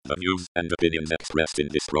The views and opinions expressed in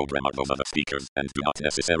this program are those of the speakers and do not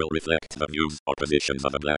necessarily reflect the views or positions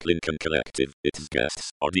of the Black Lincoln Collective, its guests,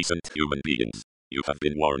 or decent human beings. You have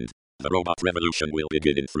been warned. The robot revolution will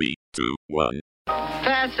begin in 3, 2, 1.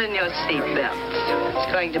 Fasten your seatbelts.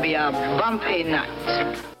 It's going to be a bumpy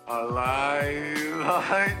night. Alive!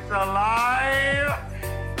 It's alive!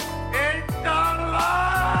 It's alive!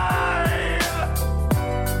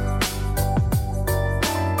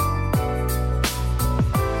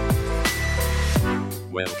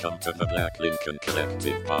 Welcome to the Black Lincoln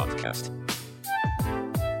Collective podcast.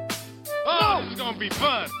 Oh, it's gonna be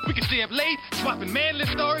fun. We can stay up late, swapping manly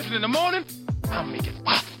stories, and in the morning, I'll make it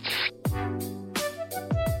pop.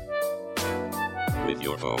 With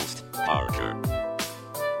your host, Parker.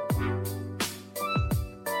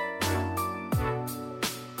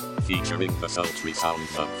 Featuring the sultry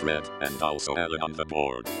sounds of Fred and also Alan on the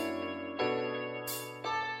board.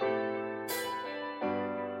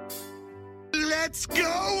 Let's go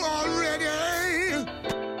already!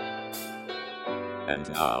 And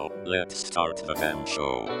now, let's start the damn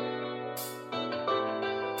show.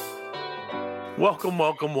 Welcome,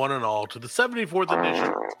 one and all, to the 74th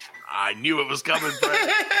edition. I knew it was coming, Fred.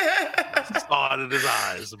 Saw it in his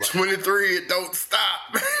eyes. 23, it don't stop.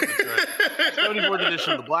 That's right. 74th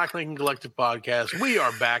edition of the Black Lincoln Collective podcast. We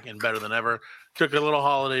are back and better than ever. Took a little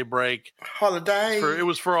holiday break. Holiday. It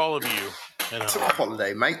was for all of you. Took a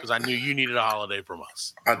holiday, mate. Because I knew you needed a holiday from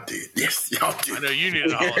us. I did. Yes, y'all did. I know you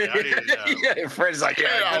needed a holiday. I needed Yeah, Fred's like, Yeah,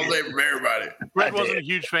 holiday from everybody. Fred wasn't a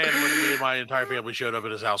huge fan when me and my entire family showed up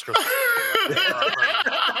at his house Christmas. You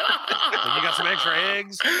got some extra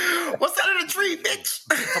eggs? What's that in the tree,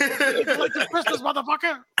 bitch? Like this Christmas,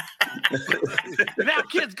 motherfucker! Now,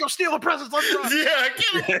 kids, go steal the presents. Let's run. Yeah,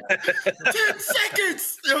 give it 10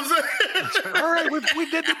 seconds. You know what I'm saying? All right,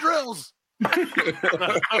 we did the drills. So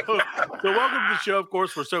welcome to the show. Of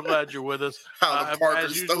course, we're so glad you're with us. How the Parker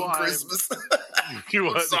as stole usual, Christmas.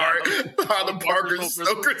 I'm sorry. How the Parker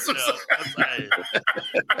stole Christmas. Yeah,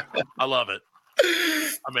 I love it.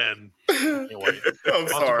 I'm in. Can't wait. I'm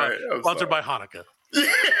sorry. Sponsored by Hanukkah.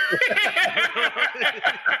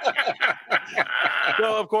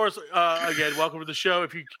 So, of course, again, welcome to the show.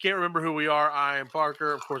 If you can't remember who we are, I am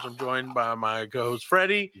Parker. Of course, I'm joined by my co-host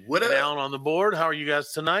Freddie. What up? Down on the board. How are you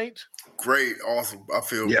guys tonight? Great. Awesome. I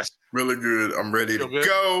feel really good. I'm ready to good?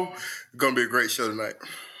 go. It's going to be a great show tonight.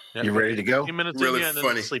 Yeah, You ready to go? 15 minutes Really in, and then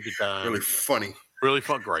funny. sleepy time. Really funny. Really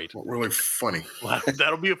fun. Great. Really funny. Well,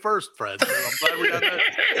 that'll be a first, Fred. So I'm glad we got that.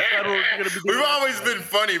 We're gonna be doing We've that always tonight. been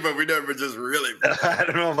funny, but we never just really. I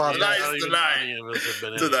don't know about Nice that. Not even tonight. any of us have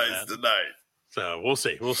been into that. Tonight. So we'll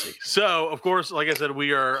see. So, of course, like I said,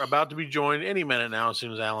 we are about to be joined any minute now as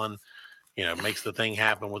soon as Alan, makes the thing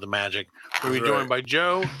happen with the magic. We'll be That's right. joined by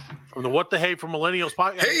Joe from the What the Hey for Millennials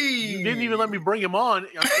podcast. Hey! You didn't even let me bring him on.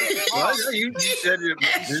 Well, you said it.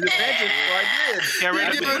 There's a magic, so I did. Yeah, He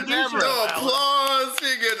right. didn't Producer, get no Alan. applause. He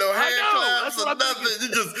didn't get no I hand know, claps that's or what I'm nothing. thinking.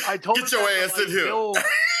 You just I told get him your that, ass in here. Well,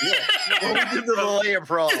 we did the delay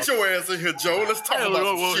applause. Get your ass in here, Joe. Let's talk Hey, about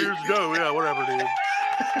some well, shit. here's Joe. Yeah, whatever, dude.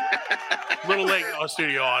 Little late,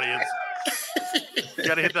 studio audience.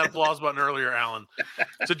 Got to hit that applause button earlier, Alan.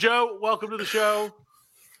 So, Joe, welcome to the show.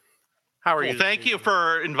 How are you? Well, thank you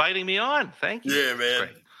for inviting me on. Thank you. Yeah, man.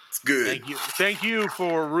 Great. It's good. Thank you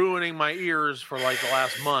for ruining my ears for like the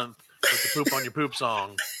last month with the "Poop on Your Poop"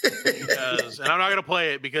 song. Because, and I'm not gonna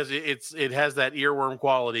play it because it has that earworm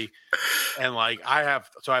quality, and like I have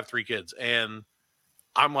 3 kids, and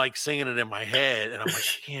I'm like singing it in my head, and I'm like,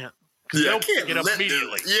 I can't. Yeah, I They'll can't pick it up let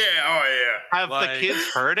immediately. them- Yeah, oh yeah. Have the kids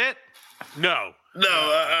heard it? No. No,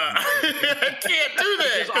 I can't do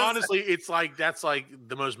that. Because honestly, it's like that's like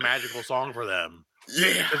the most magical song for them.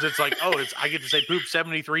 Yeah. Because it's like, I get to say poop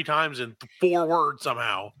 73 times in 4 words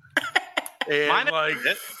somehow. And Mine- like,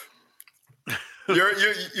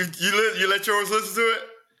 You let yours listen to it?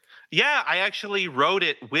 Yeah, I actually wrote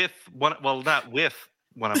it with one. Well, not with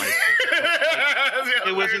one of my kids.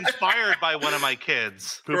 It was inspired by one of my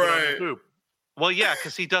kids. poop it on your Right. poop. Well, yeah,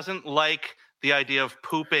 because he doesn't like the idea of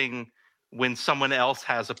pooping when someone else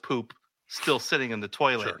has a poop still sitting in the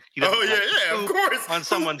toilet. Sure. He doesn't Oh, yeah, like to yeah, of poop course. On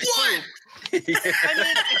someone's What? poop. I mean,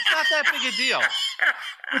 it's not that big a deal.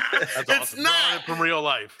 That's It's awesome. not. Drawing it from real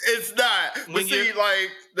life. It's not. But When see, you're-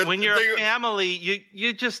 like When you're a family,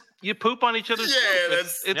 you poop on each other's Yeah, poop.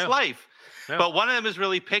 that's- It's yeah. life. Yeah. But one of them is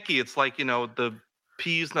really picky. It's like, the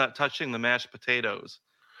peas not touching the mashed potatoes.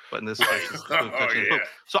 But in this case, it's the poop Oh, touching the yeah. poop.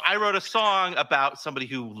 So I wrote a song about somebody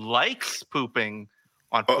who likes pooping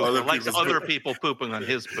on poop, other or likes people's other poop. people pooping on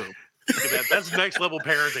his poop. Look at that. That's next level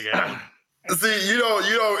parenting. Alan. See, you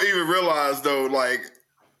don't even realize though, like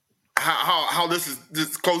how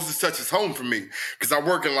this closest touches home for me, because I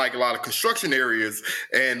work in like a lot of construction areas,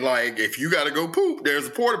 and like if you got to go poop, there's a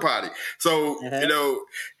porta potty. So you know,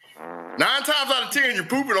 9 times out of 10, you're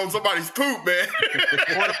pooping on somebody's poop, man.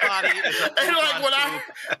 Porta potty is a And like when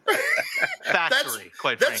factory,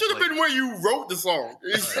 quite that frankly. should have been where you wrote the song.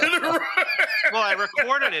 Well, I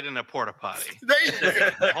recorded it in a porta potty.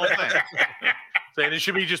 The whole thing. Saying it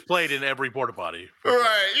should be just played in every porta potty.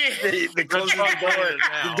 Right. The closes the door.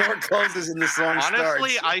 The door closes and the song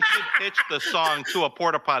Honestly, starts. I should pitch the song to a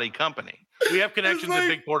porta potty company. We have connections at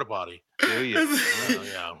Big Porta Potty. Do you? Oh,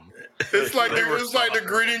 yeah. It's like the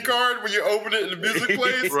greeting card when you open it and the music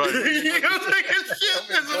plays. Right. You go take a shit.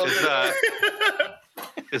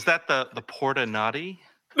 Is that the porta naughty?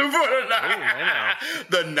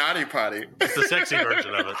 The naughty potty. It's the sexy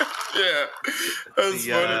version of it. Yeah. That's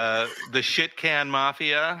funny. The shit can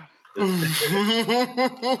mafia.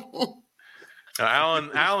 Alan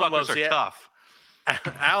loves are tough.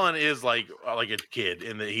 Alan is like a kid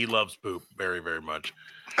in that he loves poop very, very much.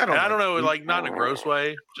 I don't know, like not in a gross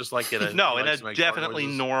way, just like in a in a definitely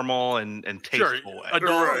normal and tasteful way.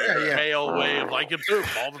 Adult, pale way of liking poop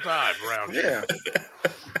all the time around here.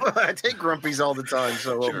 Well, I take grumpies all the time,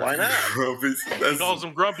 so why not? He calls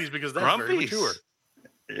them grumpies because they're very mature.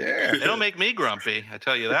 Yeah, they don't make me grumpy. I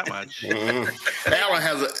tell you that much. Alan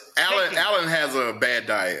has a bad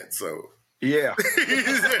diet, so yeah.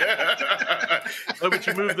 Oh, but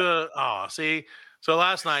you moved see. So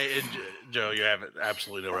last night, and Joe, you have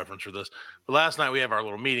absolutely no reference for this, but last night we have our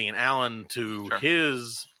little meeting, and Alan, to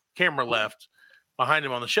his camera left, behind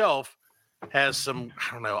him on the shelf, has some,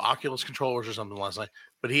 I don't know, Oculus controllers or something last night,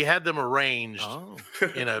 but he had them arranged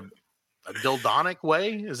in a dildonic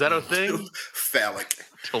way. Is that a thing? Phallic.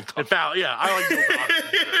 Yeah, I like dildonic.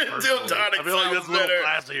 Dildonic. I feel like that's a little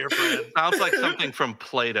classier, Fred. Sounds like something from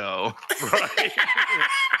Plato. Right.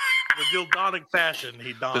 The dildonic fashion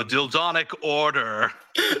he donned. The dildonic order.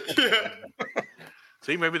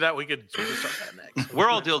 See, maybe that we could start that next. We're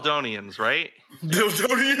all Dildonians, right?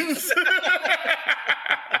 Dildonians?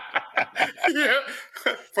 Yeah.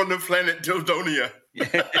 From the planet Dildonia.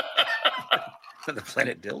 The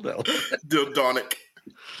planet Dildo. Dildonic.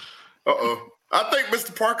 Uh-oh. I think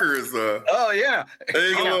Mr. Parker is oh yeah. Look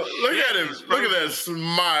at him. Look at that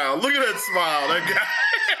smile. Look at that smile. That guy.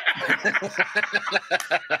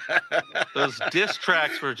 Those diss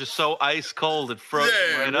tracks were just so ice cold it froze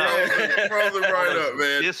right up. Frozen right up,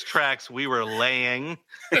 man. Diss tracks we were laying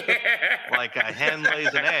like a hen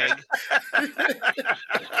lays an egg.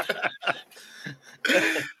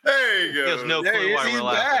 There you go. He has no clue why we're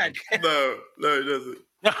laughing. No, he doesn't.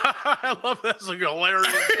 I love that. That's a hilarious,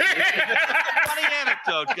 funny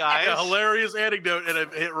anecdote, guys. a hilarious anecdote, and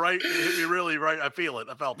it hit me really right. I feel it.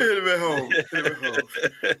 I felt it. Hit him at home.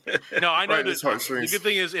 No, I know Right, that. his heartstrings. The good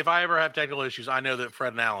thing is, if I ever have technical issues, I know that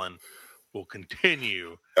Fred and Alan will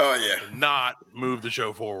continue to not move the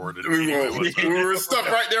show forward. We were stuck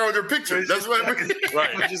right there on your picture. That's what I mean.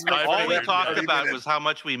 Right. All we talked about was how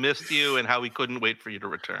much we missed you and how we couldn't wait for you to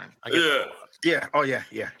return. I get that a lot. Yeah. Oh yeah.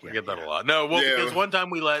 I get that a lot. No, because one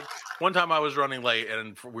time I was running late,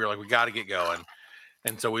 and we were like, we got to get going,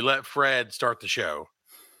 and so we let Fred start the show,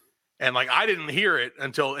 and like I didn't hear it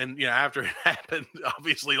until after it happened,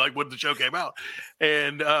 obviously, like when the show came out,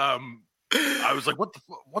 and I was like, what the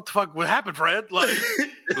fuck? What happened, Fred? Like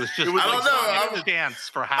it was just I don't know. I'm dance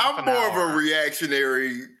for half I'm an more hour. of a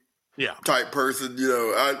reactionary type person.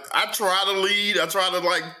 I try to lead. I try to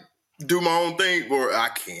like do my own thing, but I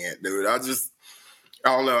can't, dude. I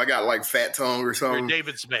don't know. I got like fat tongue or something. You're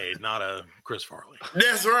David Spade, not a Chris Farley.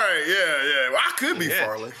 That's right. Yeah. Well, I could be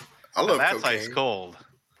Farley. I love that's cocaine. ice cold.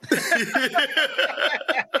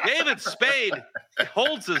 David Spade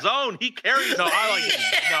holds his own. He carries. No, I like it.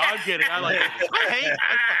 No, I'm kidding. I like it. I fucking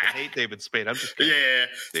hate David Spade. I'm just kidding. Yeah,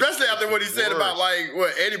 especially after what he said about like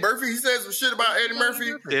Eddie Murphy. He said some shit about Eddie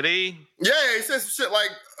Murphy. Did he? Yeah, he said some shit like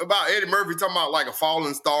about Eddie Murphy, talking about like a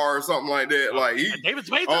fallen star or something like that. Like David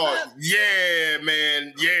Spade said that? Yeah,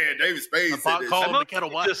 man. Yeah, David Spade said that. Call him the kettle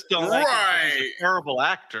black. Just don't like him. Right. He's a terrible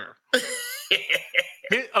actor.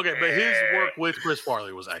 Okay, but his work with Chris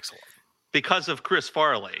Farley was excellent. Because of Chris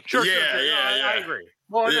Farley. Sure. Yeah. I agree.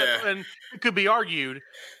 Well, Yeah. and it could be argued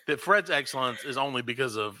that Fred's excellence is only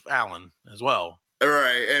because of Alan as well.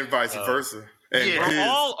 Right, and vice versa. And We're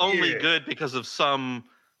all only good because of someone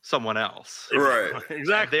else. Right.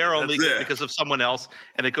 Exactly. They're only good because of someone else,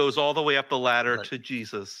 and it goes all the way up the ladder to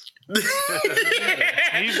Jesus.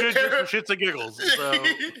 He's good just for shits and giggles. So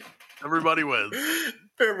everybody wins.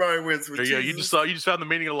 Everybody wins with Yeah, Jesus. you just found the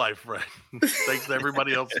meaning of life, Fred. Thanks to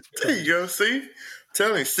everybody else. There you go. See?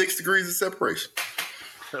 Telling you, 6 degrees of separation.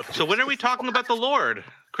 So when are we talking about the Lord?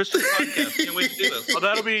 Christian podcast. Can't wait to do this.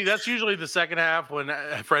 Well, that's usually the second half when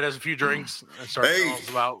Fred has a few drinks and starts telling us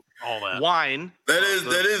about all that. Wine. That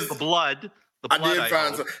is the blood. I did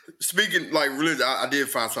find some. Speaking like religion, I did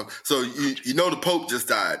find something. So you know the Pope just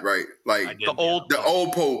died, right? Like the old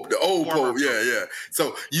Pope. Yeah.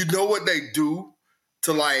 So you know what they do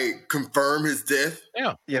to like confirm his death?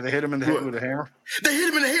 Yeah, they hit him in the head with a hammer. They hit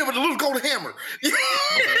him in the head with a little golden hammer. They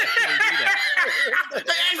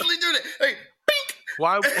actually do that. Hey, bink.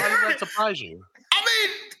 Why does that surprise you? I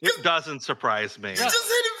mean, It doesn't surprise me. you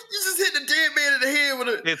just hit the dead man in the head with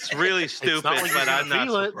a. It's really stupid, like you're but I'm gonna not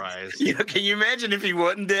feel it. surprised. Yeah, can you imagine if he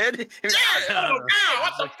wasn't dead? Ow,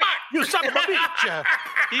 what the fuck? You son of a bitch!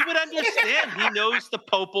 He would understand. He knows the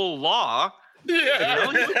papal law. Yeah. You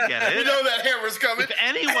know, he would get You it. know that hammer's coming. If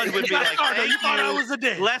anyone would be like, Father, you thought I thank was a you,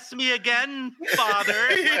 dick. bless me again, Father,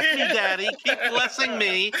 bless me, Daddy, keep blessing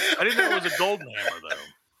me. I didn't know it was a golden hammer though.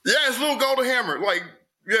 Yeah, it's a little golden hammer. Like,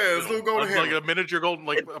 yeah, it's a little golden hammer. Like a miniature golden,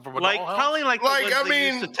 like from a Like dollhouse? probably like the Like, ones I they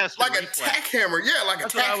used mean, to test like your a reflex. tack hammer. Yeah, like a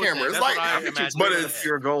That's what I tack was hammer. thinking. It's That's like, what I imagined. but It's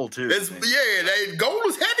pure gold too. it's gold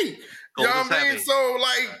is heavy. Gold you know is what I mean? heavy. So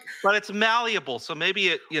like, But it's malleable, so maybe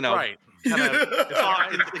it, Right. kind of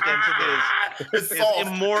it's against it's his soft.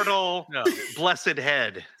 immortal, No. blessed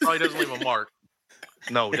head. Probably doesn't leave a mark.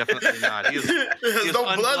 No, definitely not. He is, There's is no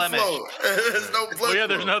blood unblemished. flow. There's no blood Well, yeah,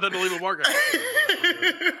 flow. there's nothing to leave a mark on.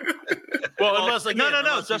 Well, unless again, no.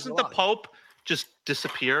 unless he's Doesn't the alive. Pope just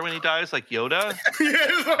disappear when he dies, like Yoda?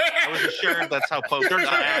 I was assured that's how Pope Turns to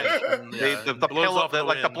dies. ash and, The blows pillow, off the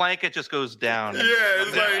like the wind. blanket, just goes down. Yeah,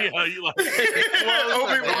 it's like Yeah, you like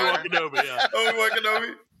Obi-Wan. Kenobi, yeah. Obi-Wan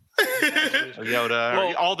Kenobi. Yoda,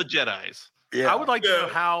 Well- all the Jedis. Yeah. I would like to know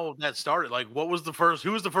Yeah. how that started. Like, who was the first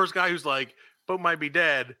guy who's like, Pope might be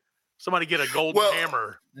dead. Somebody get a golden Well,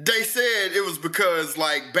 hammer. They said it was because,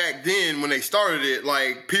 like, back then when they started it,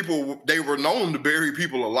 like, they were known to bury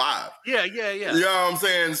people alive. Yeah. You know what I'm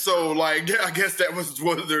saying? So, like, I guess that was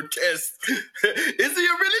one of their tests. Is he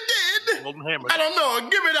really dead? Golden hammer. I don't know.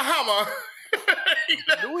 Give me the hammer.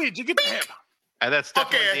 Luigi, get the hammer. And that's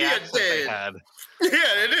definitely Okay, the he accent they dead. had. Yeah,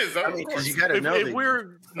 it is. I Of mean, course. because you got to know If that.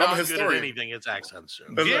 we're not good at historian. anything, it's accents. So.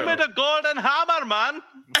 That's Give me right. the golden hammer, man.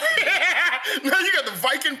 Now you got the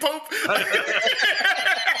Viking Pope.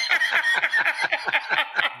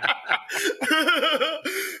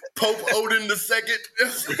 Pope Odin the Second.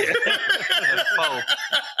 Pope.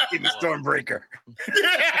 Give me Stormbreaker.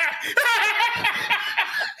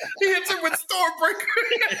 He hits him with Stormbreaker.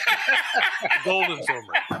 Golden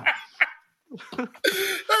silver.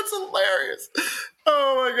 That's hilarious.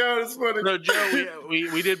 Oh my god, it's funny. No, Joe,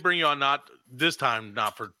 we did bring you on not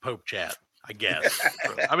for Pope chat, I guess.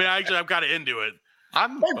 I mean, I'm kind of into it.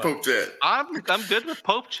 I'm Pope Chat. I'm good with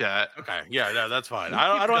Pope chat. Okay, yeah, no, that's fine. I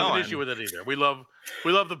don't have going. an issue with it either. We love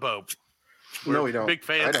the Pope. No, we don't. Big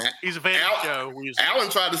fan. I don't. He's a fan of the show. We used to- Alan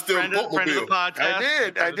tried to steal Friend the of the Pope-mobile. podcast. I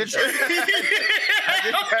did.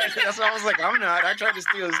 That's why I was like, I'm not. I tried to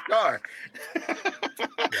steal his car.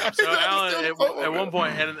 So Alan, at one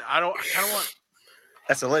point, and I don't want.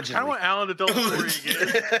 That's allegedly. I don't want Alan to tell the story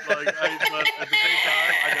again. But at the same time,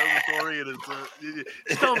 I know the story, and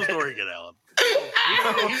it's tell the story again, Alan.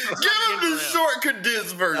 Give him the short,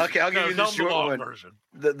 condensed version. Okay, I'll give you the tell him short long one. version.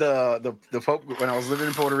 The Pope, when I was living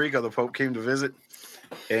in Puerto Rico, the Pope came to visit,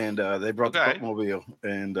 and they brought the Okay. Pope-mobile,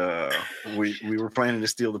 and we were planning to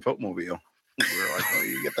steal the Pope-mobile. We were like, oh,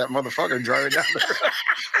 you get that motherfucker and drive it down the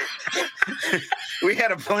road. We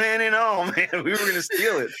had a plan and all, man. We were going to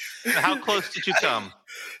steal it. How close did you come?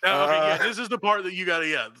 Okay, yeah, this is the part that you got to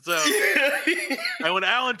get. So, and when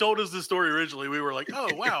Alan told us this story originally, we were like, "Oh,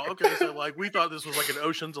 wow, okay." So, like, we thought this was like an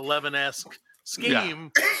Ocean's 11-esque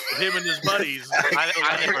scheme with him and his buddies.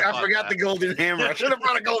 I forgot the golden hammer. I should have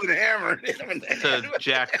brought a golden hammer. To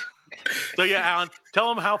Jack. So, yeah, Alan,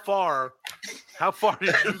 tell him how far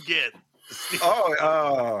did you get?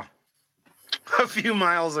 A few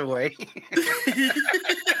miles away.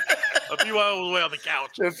 A few miles away on the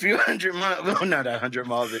couch. A few hundred miles. No, not 100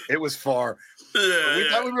 miles. It was far. We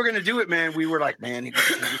thought we were going to do it, man. We were like, man, he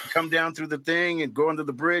could come down through the thing and go under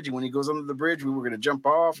the bridge. And when he goes under the bridge, we were going to jump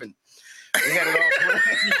off. And we had it all planned.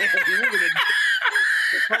 We were gonna,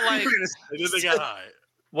 But like, And then they got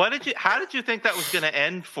high. how did you think that was going to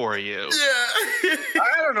end for you? Yeah.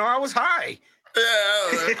 I don't know. I was high. Yeah.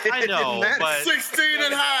 I know, but 16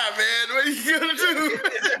 and high, man. What are you gonna do?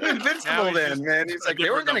 Now Invincible he's then, just man. He's a like, they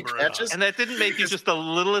were different going to number catch us. and that didn't make you just a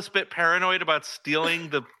littlest bit paranoid about stealing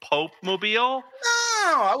the Pope mobile?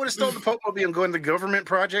 I would have stolen the Pope Mobile and going to the government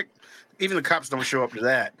project. Even the cops don't show up to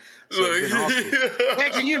that. So it's been awesome.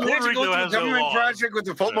 Man, can you imagine going to a government project with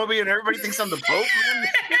the Pope Mobile and everybody thinks I'm the Pope, man?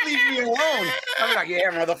 Leave me alone. I'm like,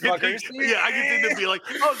 yeah, motherfuckers. Yeah, I can see them be like,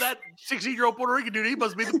 oh, that 16-year-old Puerto Rican dude, he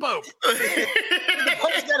must be the Pope. The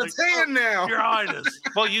Pope's got a tan now. Your Highness.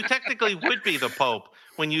 Well, you technically would be the Pope.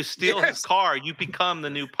 When you steal his car, you become the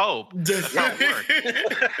new Pope. That's how it works.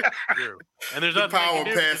 True. And there's The nothing power they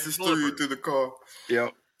can do passes through you through the car.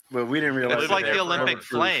 Yep. But we didn't realize It's like the that Olympic proof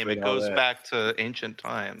flame. and It all goes that. back to ancient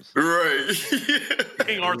times. Right.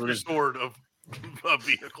 King Arthur's sword of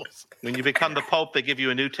vehicles. When you become the Pope, they give you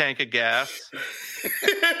a new tank of gas.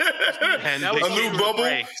 And That they was A give new you bubble.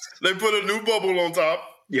 brakes. They put a new bubble on top.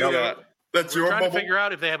 Yep. Yeah. That's We're your trying bubble. to figure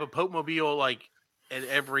out if they have a Pope Mobile like in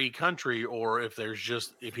every country, or if he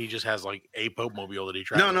just has like a Pope Mobile that he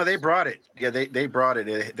travels. No, they brought it. Yeah, they brought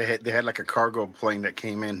it. They had like a cargo plane that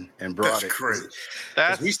came in and brought That's it. crazy. 'Cause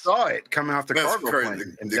That's we saw it coming off the That's cargo crazy.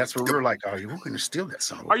 plane, and that's where we were like, "Oh, you were going to steal that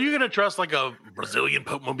son of a-" Are you gonna trust like a Brazilian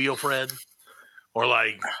Pope Mobile, Fred? Or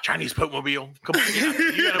like Chinese Pope Mobile? Come on, you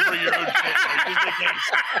gotta bring your own shit. Like, just in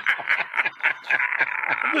case.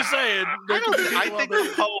 I'm just saying.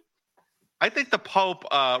 I think the Pope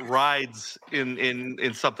rides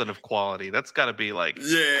in something of quality. That's got to be like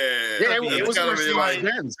Yeah. Yeah, It's it was gotta be Mercedes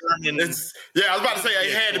Benz. It's, I was about to say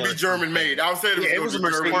it had to be German made. I was saying Yeah, it was, a gonna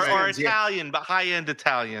be Mercedes German or Benz, yeah. Italian, but high end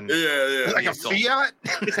Italian. made. Yeah, Like a Fiat.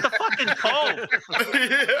 It's the fucking Pope.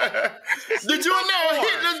 Did you know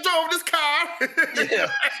Hitler drove this car? Yeah.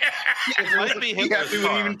 It might be Yeah, Hitler's we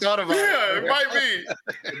wouldn't car. even thought about Yeah, it. it might be.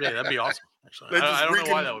 Yeah, that'd be awesome. Actually, They just I don't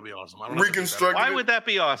know why that would be awesome. I don't know if it'd be reconstruct- Why would that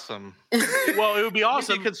be awesome? better. Well, it would be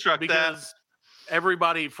awesome deconstruct that. because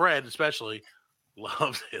everybody, Fred especially,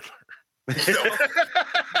 loves Hitler.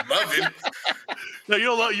 Love him. No, you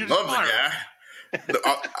don't love. You just Love the admire him.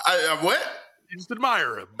 guy. I what? You just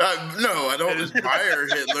admire him. No, I don't admire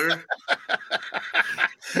Hitler.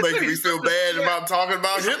 Making me feel bad about talking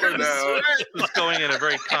about Hitler now. It's going in a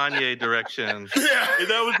very Kanye direction. Yeah. And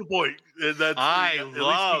that was the point. And that's, I at least we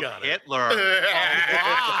love got it. Hitler.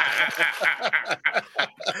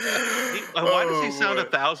 Why does he sound boy.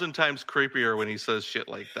 1,000 times creepier when he says shit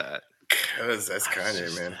like that? That's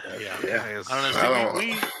Kanye, man. Yeah. Yeah. I don't know. I don't-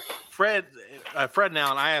 See, Fred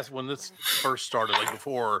now, and I asked when this first started, like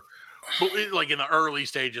before, like in the early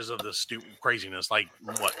stages of this stupid craziness, like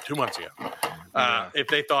what, 2 months ago, if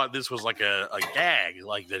they thought this was like a gag,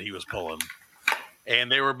 like that he was pulling,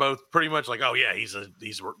 and they were both pretty much like, "Oh yeah, he's a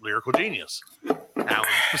lyrical genius." Alan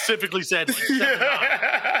specifically said, like, 7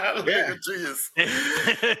 times. Yeah. Jeez. Well,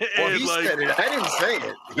 And, he like, said it. I didn't say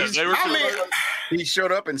it. they were I mean, He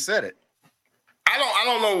showed up and said it. I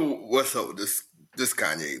don't know what's up with this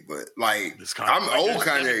Kanye, but like This Kanye. I'm Like, old there's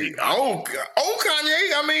Kanye. 17 Old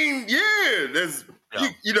Kanye. I mean, yeah, there's Yeah.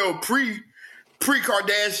 You know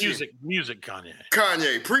pre-Kardashian music Kanye.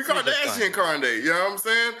 Kanye, pre-Kardashian Kanye. You know what I'm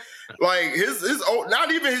saying? Like his old,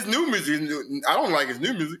 not even his new music. I don't like his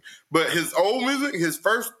new music, but his old music, his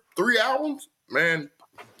first 3 albums, man,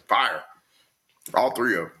 fire. All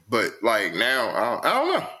 3 of them. But like now, I don't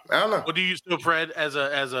know. Well, do you still, Fred, as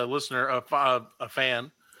a listener, a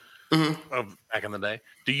fan Mm-hmm. of back in the day,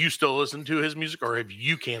 do you still listen to his music, or have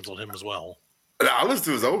you canceled him as well? I listen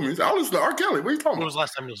to his old music. I listen to R. Kelly. What are you talking When about? was the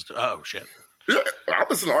last time you listened to? Oh shit! Yeah, I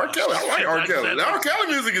listen to R. Kelly. I like shit, R. I Kelly. said The R. that. Kelly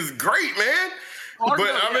music is great, man. R. But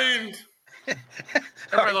Kelly, I yeah. mean,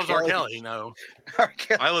 Everybody loves R. Kelly. Kelly. No,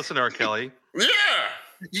 I listen to R. Kelly. yeah.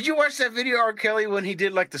 Did you watch that video, R. Kelly, when he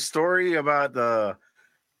did like the story about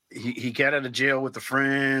he got out of jail with a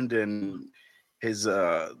friend and his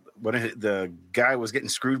the guy was getting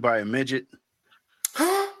screwed by a midget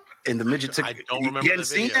and the midget took. I don't remember You hadn't the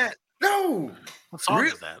seen video. that? No. what song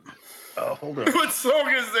Really? is that? Oh, hold on. What song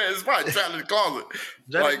is that? It's probably Trapped in the Closet. Is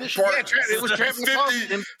that Like Ignition? part, Yeah, it was Trapped in the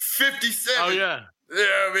Closet. 57. Oh yeah, Yeah,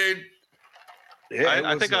 I mean, Yeah, I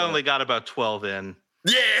it think was, I only got about 12 in.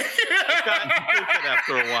 yeah. Got stupid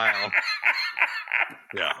after a while.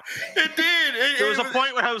 yeah. It did. There was a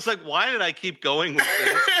point where I was like, why did I keep going with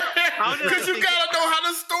this? How did I Because you think- gotta know how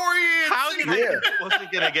the story is. How did I Yeah. think it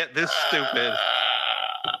wasn't going to get this stupid?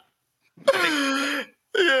 Yeah.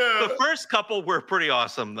 The first couple were pretty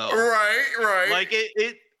awesome, though. Right. Like,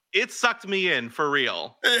 it sucked me in for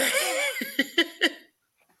real.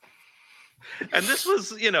 And this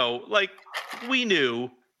was, like, we knew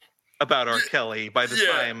about R. Kelly by the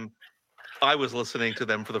Yeah. time I was listening to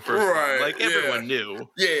them for the first Right, time. Like, yeah. everyone knew.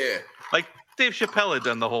 Yeah. Like, Dave Chappelle had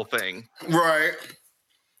done the whole thing. Right.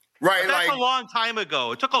 Right, But that's like a long time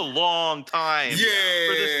ago. It took a long time for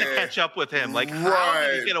this to catch up with him. Like, how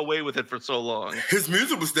did he get away with it for so long? His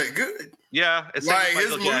music was that good. Yeah, it's Like like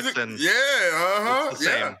his Michael music, Jackson. yeah, It's the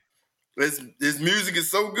yeah. His music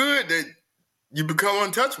is so good that you become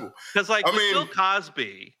untouchable. Because, like, with Bill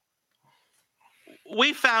Cosby,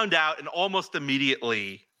 we found out, and almost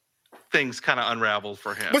immediately things kind of unraveled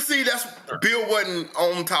for him. But see, Bill wasn't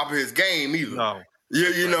on top of his game either. No.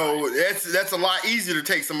 You know, that's a lot easier to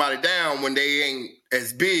take somebody down when they ain't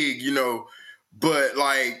as big, you know. But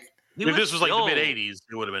like, if this was like the mid '80s,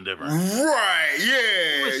 it would have been different. Right?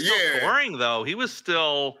 Yeah, he was still touring though. He was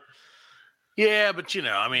still. Yeah, but you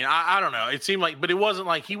know, I mean, I don't know. It seemed like, but it wasn't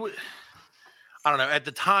like he would. I don't know. At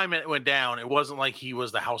the time it went down, it wasn't like he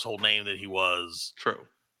was the household name that he was. True.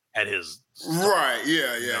 At his right,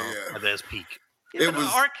 yeah. At his peak. Yeah, it was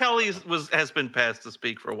R. Kelly has been past the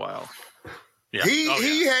peak for a while. Yeah.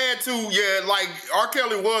 He had to, like R.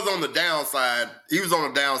 Kelly was on the downside. He was on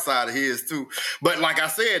the downside of his too. But like I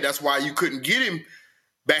said, that's why you couldn't get him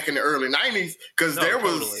back in the early 90s because there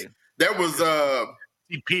was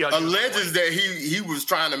alleges that he was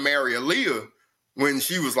trying to marry Aaliyah when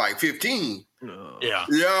she was like 15. Yeah.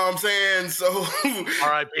 You know what I'm saying? So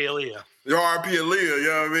R.I.P. Aaliyah. R.I.P. Aaliyah, you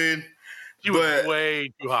know what I mean? She was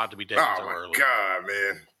way too hot to be taken so early. Oh my God,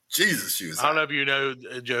 man. Jesus, she was I don't know if you know,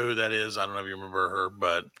 Joe, who that is. I don't know if you remember her,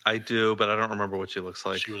 but I do, but I don't remember what she looks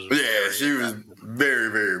like. She was very,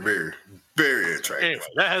 very, very, very attractive. Anyway,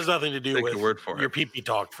 that has nothing to do Take with your word for your it. pee-pee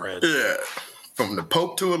talk, Fred. Yeah. From the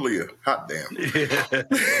Pope to Aaliyah. Hot damn.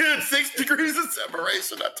 6 degrees of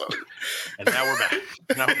separation, I told you. And now we're back.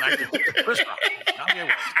 Now we're back to Chris Rock. Kanye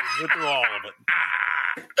West. We went through all of it.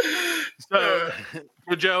 So,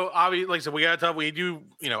 Joe, obviously, like I said, we got to talk. We do,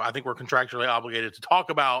 I think we're contractually obligated to talk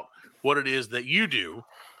about what it is that you do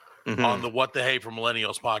on the What the Hey for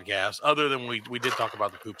Millennials podcast, other than we did talk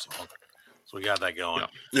about the poop song. So we got that going.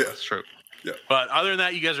 Yeah, that's true. Yeah. But other than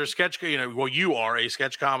that, you guys are you are a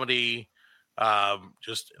sketch comedy.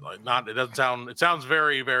 Just like not, it sounds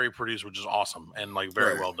very, very produced, which is awesome and like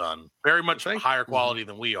very well done. Very much higher quality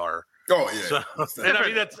than we are. Oh, yeah. So, and I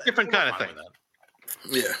mean, that's different kind of thing.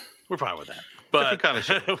 Yeah. We're fine with that. But kind of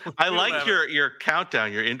shit. I like your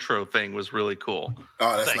countdown, your intro thing was really cool.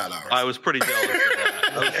 Oh, that's not ours. I was pretty jealous of that.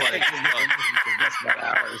 I was like, that's not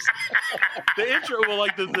ours. The intro, well,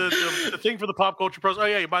 like the thing for the Pop Culture Pros. Oh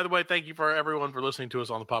yeah, by the way, thank you for everyone for listening to us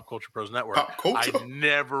on the Pop Culture Pros Network. Pop Culture? I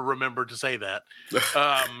never remembered to say that.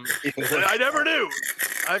 I never knew.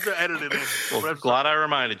 I have to edit it in. Well, I'm glad I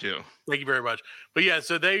reminded you. Thank you very much. But yeah,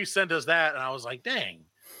 so they sent us that, and I was like, dang,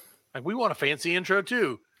 like we want a fancy intro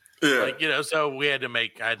too. Yeah. Like, so I had to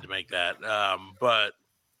make that. But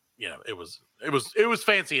it was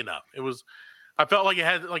fancy enough. I felt like it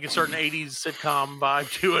had like a certain 80s sitcom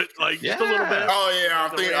vibe to it, like just a little bit. Oh yeah, I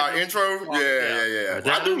think our intro. Yeah.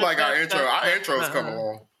 I do like our intro. Our intros come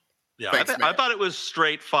along. Yeah, Thanks, I thought it was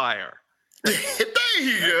straight fire. There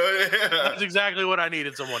you go. Yeah. That's exactly what I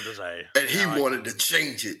needed someone to say. And he wanted to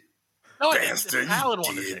change it. No, Bastard, Alan you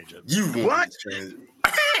wanted to did. change it. You wanted to change it.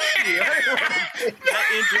 That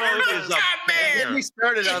intro is Get me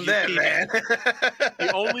started on that, man.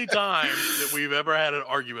 The only time that we've ever had an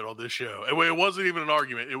argument on this show, and it wasn't even an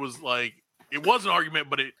argument. It was an argument,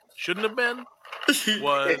 but it shouldn't have been.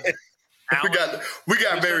 Was we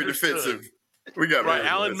got very defensive. We got right. very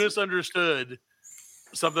Alan defensive. misunderstood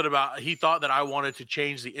something about. He thought that I wanted to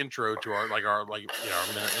change the intro to our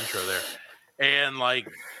minute intro there, and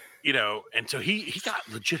and so he got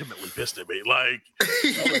legitimately pissed at me. Like,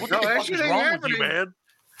 what the fuck is wrong with you, man?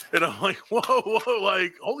 And I'm like, whoa,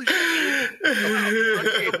 like, holy shit.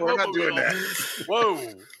 We're not doing that. Whoa.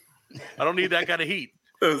 I don't need that kind of heat.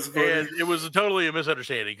 That's funny. And it was totally a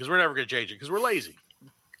misunderstanding because we're never going to change it because we're lazy.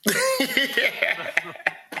 Hey,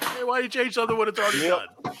 why do you change something when it's already done?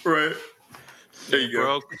 Right. There you go.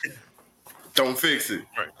 broke. Don't fix it.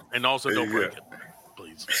 Right. And also There don't you break go. it,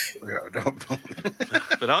 please. Yeah, don't.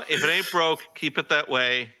 But if it ain't broke, keep it that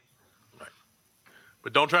way.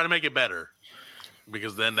 But don't try to make it better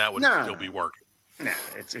because then that would still be work. Nah,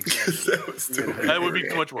 it's exactly. That would be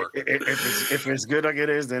too much work. If it's good like it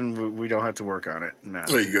is, then we don't have to work on it. No.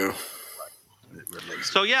 There you go.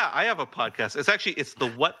 So yeah, I have a podcast. It's the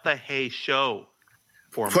What the Hey Show.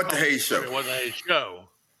 What the Hey Show. It was a show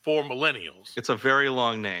for millennials. It's a very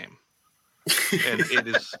long name, and it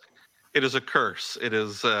is a curse. It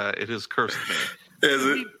is cursed me. Is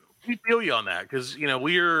it? We feel you on that because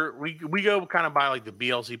we go kind of by like the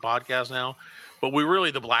BLC podcast now, but we're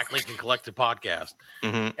really the Black Lincoln Collective podcast,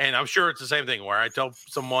 and I'm sure it's the same thing where I tell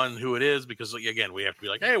someone who it is because again we have to be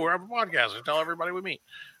like, hey, we're on a podcast, and tell everybody with me,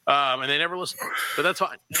 And they never listen, but that's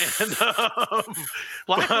fine. And,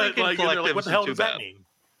 Black but, Lincoln like, Collective what the isn't hell too does that bad. mean?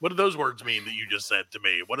 What do those words mean that you just said to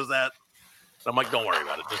me? What is that? I'm like, don't worry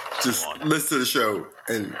about it. Just go on. listen to the show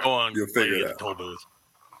and Go on. you'll figure lady it at out. the toll booth.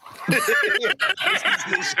 You'll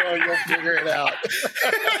figure it out.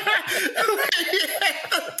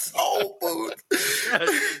 Oh, boy.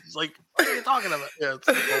 It's like, what are you talking about? Yeah, it's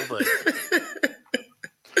the whole thing.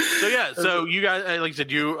 So yeah, so you guys, like I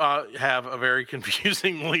said, you have a very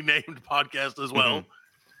confusingly named podcast as well.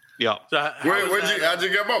 Yeah. So How'd you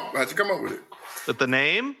come up with it? But the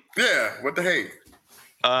name? Yeah, what the hey?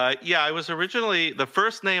 Yeah, I was originally the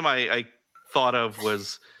first name I thought of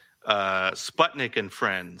was Sputnik and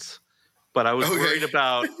Friends, but I was worried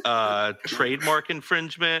about trademark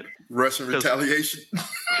infringement. Russian retaliation.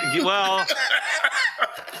 Well,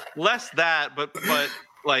 less that, but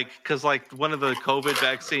like because like one of the COVID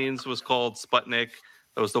vaccines was called Sputnik.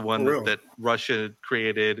 That was the one that Russia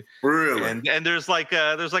created. Really? And there's like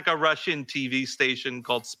a Russian TV station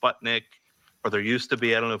called Sputnik, or there used to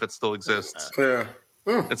be. I don't know if it still exists. Yeah.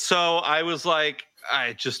 And so I was like,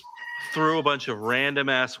 I just threw a bunch of random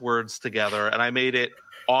ass words together, and I made it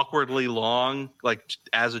awkwardly long, like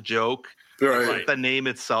as a joke. Right. Like the name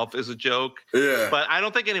itself is a joke. Yeah. But I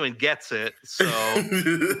don't think anyone gets it, so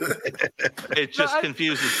it just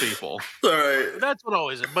confuses people. All right. That's what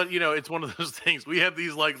always. But it's one of those things. We have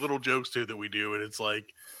these like little jokes too that we do, and it's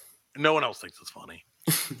like no one else thinks it's funny.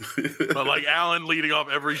 But like Alan leading off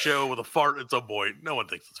every show with a fart at some point, no one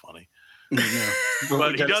thinks it's funny. Yeah.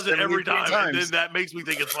 But he does it every 73 time, and then times. that makes me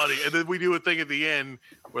think it's funny. And then we do a thing at the end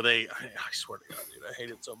where I swear to God, dude, I hate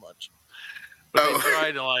it so much. But they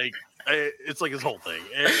try to like, it's like his whole thing.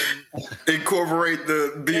 And Incorporate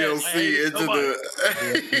the DLC into the.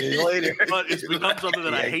 Later. but it's become something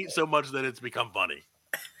that I hate so much that it's become funny.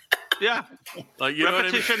 Yeah. Like you know what I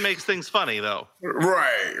mean? Repetition makes things funny, though.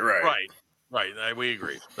 Right. We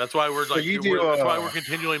agree. That's why we're like, that's why we're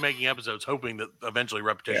continually making episodes, hoping that eventually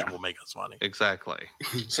repetition will make us funny. Exactly.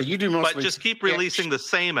 So you do mostly. But just keep releasing the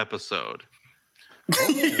same episode.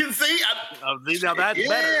 You see, Now that's Yeah,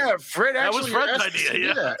 better. Fred. That was Actually Fred's asked us to idea, do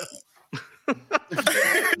yeah. that.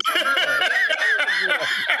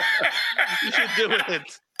 You should do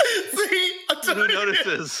it. see, Who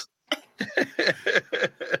notices? All right,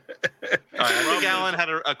 I think Alan had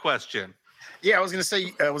a question. Yeah, I was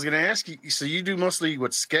gonna ask you. So you do mostly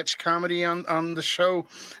sketch comedy on the show?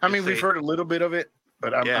 I mean, we've heard a little bit of it,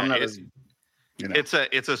 but I'm not as. It's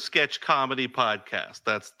a sketch comedy podcast.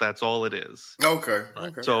 That's all it is. Okay.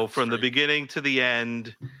 So from the beginning to the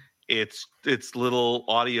end, it's little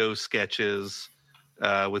audio sketches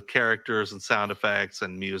with characters and sound effects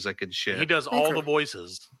and music and shit. He does all the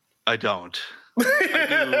voices. I don't.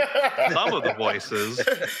 I do some of the voices.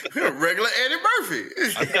 Regular Eddie Murphy.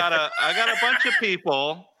 I got a bunch of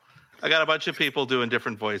people. I got a bunch of people doing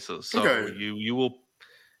different voices. So you will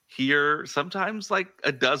hear sometimes like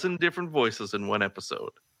a dozen different voices in one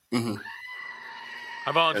episode. Mm-hmm.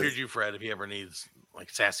 I volunteered you, Fred, if he ever needs like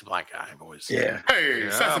sassy black guy voice. Yeah. Hey, Yeah,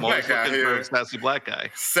 sassy I'm black always guy looking for here. a sassy black guy.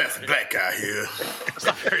 Sassy black guy here. It's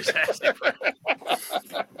not very sassy.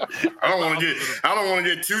 I don't want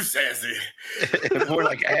to get too sassy. More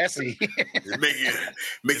like assy. Make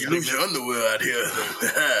you lose your underwear out here.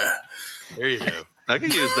 There you go. I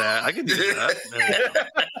can use that. I can use that. There you go.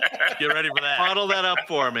 Get ready for that. Model that up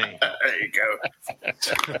for me. There you go.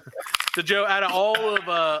 So Joe, out of all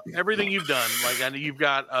of everything you've done, like I know you've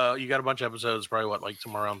got a bunch of episodes, probably like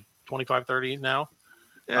somewhere around 25, 30 now.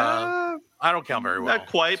 I don't count very well. Not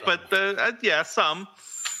quite, so. but yeah, some.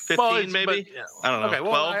 15 maybe. But, yeah. I don't know. Okay,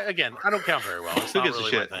 well, 12? I don't count very well. It's Who not gives a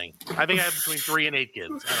really shit? my thing. I think I have between 3 and 8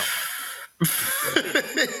 kids. I don't know.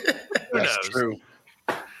 Who That's knows? true.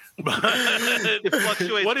 It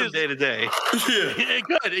fluctuates What from is- day to day. It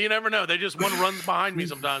could. You never know. They just one runs behind me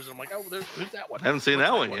sometimes. And I'm like, oh, who's that one? I haven't seen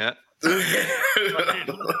that one yet.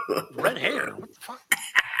 Red hair. What the fuck?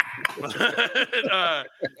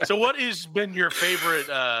 So, what has been your favorite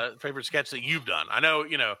sketch that you've done? I know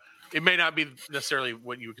it may not be necessarily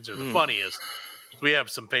what you would consider the funniest. We have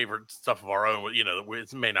some favorite stuff of our own.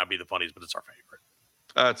 It may not be the funniest, but it's our favorite.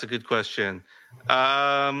 It's a good question.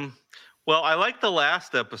 Well, I like the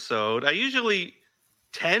last episode. I usually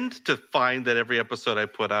tend to find that every episode I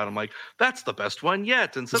put out, I'm like, that's the best one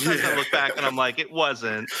yet. And sometimes I look back and I'm like, it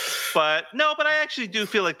wasn't. But I actually do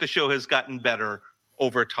feel like the show has gotten better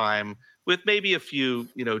over time with maybe a few,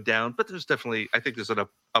 down. But there's definitely, I think there's an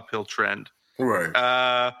uphill trend.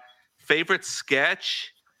 Right. Favorite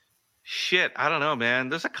sketch? Shit, I don't know, man.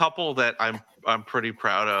 There's a couple that I'm pretty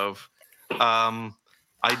proud of. I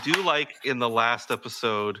do like in the last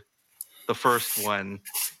episode, the first one,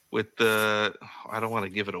 with the I don't want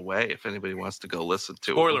to give it away if anybody wants to go listen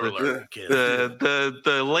to Spoiler it. alert, kids.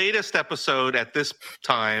 The latest episode at this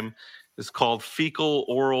time is called Fecal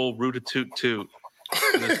Oral Rootatoot Toot.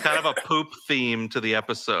 And there's kind of a poop theme to the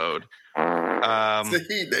episode. See,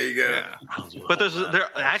 there you go. Yeah. But there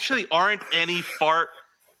actually aren't any fart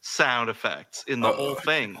sound effects in the whole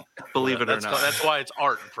thing, believe it or not. That's why it's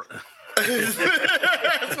art.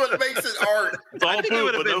 That's what makes it art. I think it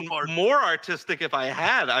would have been more artistic if I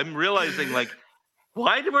had. I'm realizing, like,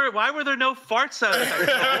 why were there no fart sound effects in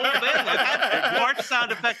the whole thing? I've had fart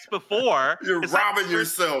sound effects before. You're robbing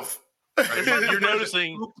yourself. You're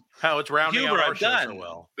noticing how it's rounding out our show so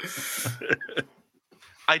well.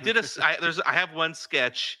 I have one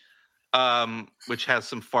sketch which has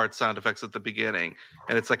some fart sound effects at the beginning,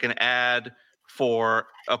 and it's like an ad for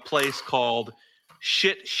a place called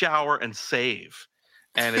Shit, Shower, and Save.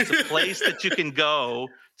 And it's a place that you can go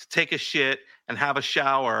to take a shit and have a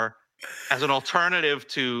shower as an alternative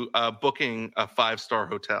to booking a 5-star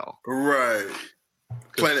hotel. Right.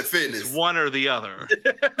 Planet Fitness. It's one or the other.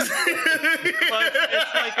 But it's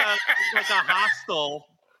like a hostel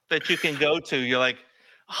that you can go to. You're like,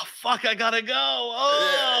 oh, fuck, I gotta go.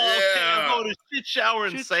 Oh, okay, I'll go to Shit, Shower,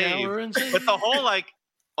 and Save. But the whole, like,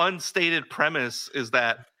 unstated premise is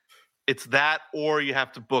that it's that, or you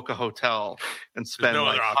have to book a hotel and spend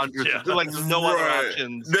like hundreds. There's no other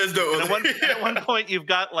options. There's no other. At one point, you've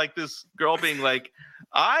got like this girl being like,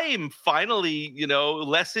 "I'm finally,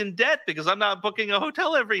 less in debt because I'm not booking a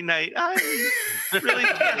hotel every night. I'm really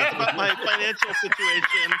kidding about my financial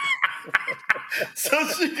situation." So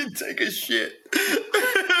she can take a shit.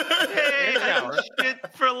 Hey, shit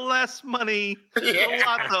for less money. A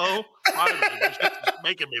lot though. It's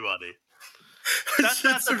making me money. That's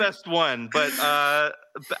not the best one, but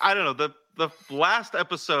I don't know. The last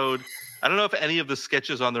episode, I don't know if any of the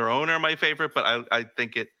sketches on their own are my favorite, but I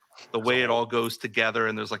think the way it all goes together,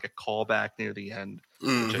 and there's like a callback near the end,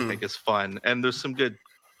 which I think is fun. And there's some good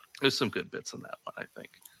bits in that one, I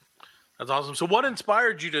think. That's awesome. So what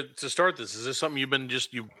inspired you to start this? Is this something you've been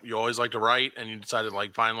you always like to write, and you decided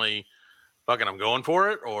like finally, fucking, I'm going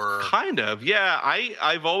for it? Or kind of, yeah.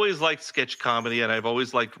 I've always liked sketch comedy, and I've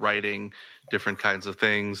always liked writing different kinds of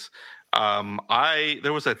things.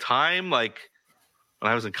 There was a time like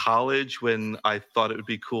when I was in college when I thought it would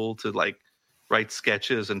be cool to like write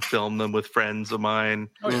sketches and film them with friends of mine,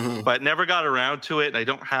 but never got around to it. And I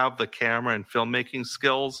don't have the camera and filmmaking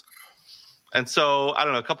skills. And so I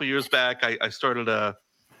don't know, a couple of years back, I started a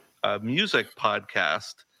music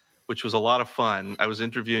podcast, which was a lot of fun. I was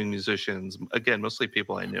interviewing musicians, again, mostly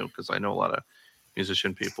people I knew because I know a lot of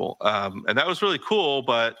musician people. And that was really cool.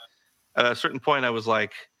 But at a certain point, I was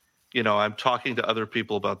like, I'm talking to other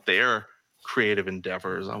people about their creative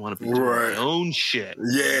endeavors. I want to be doing my own shit.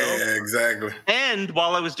 Yeah, exactly. And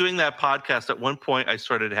while I was doing that podcast, at one point, I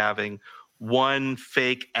started having one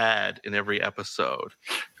fake ad in every episode.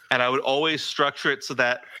 And I would always structure it so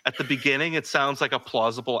that at the beginning, it sounds like a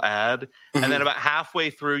plausible ad. And then about halfway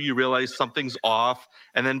through, you realize something's off.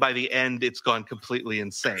 And then by the end, it's gone completely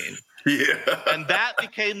insane. Yeah. And that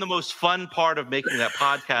became the most fun part of making that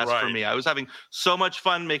podcast for me. I was having so much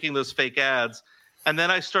fun making those fake ads. And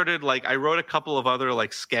then I started, I wrote a couple of other,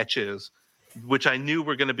 sketches, which I knew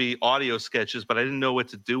were going to be audio sketches, but I didn't know what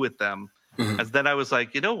to do with them. And then I was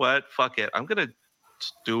like, you know what? Fuck it. I'm going to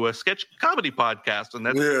do a sketch comedy podcast, and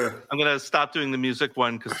I'm going to stop doing the music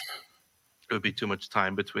one because it would be too much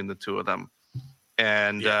time between the two of them.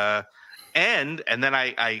 And and then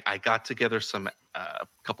I got together some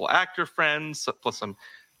couple actor friends plus some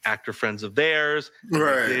actor friends of theirs.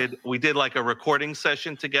 We did like a recording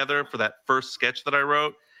session together for that first sketch that I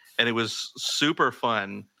wrote, and it was super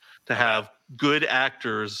fun to have good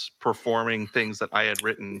actors performing things that I had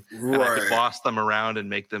written, and I could boss them around and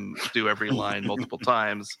make them do every line multiple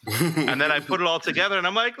times. And then I put it all together, and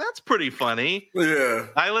I'm like, that's pretty funny. Yeah.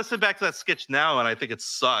 I listen back to that sketch now, and I think it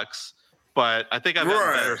sucks, but I think I've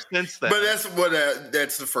gotten better since then. But that's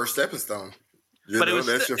the first episode. But it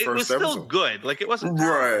was still good. Like, it wasn't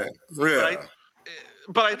right. Yeah.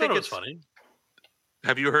 But I think it's funny.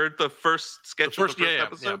 Have you heard the first sketch of the first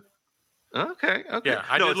episode? Yeah. Okay. Yeah,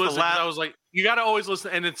 I did listen. I was like, you got to always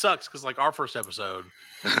listen, and it sucks because our first episode,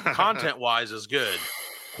 content-wise, is good.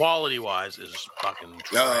 Quality-wise, is fucking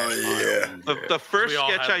trash. Oh yeah. The first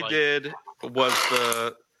sketch I did was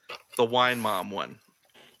the Wine Mom one.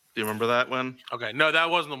 Do you remember that one? Okay, no, that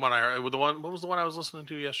wasn't the one I heard. What was the one I was listening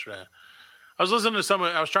to yesterday? I was listening to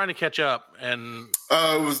someone. I was trying to catch up, and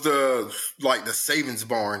it was the Savings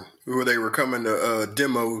Barn where they were coming to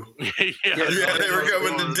demo. They were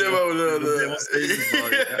coming to demo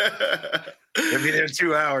They'll be there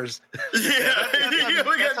 2 hours.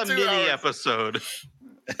 That's a mini episode.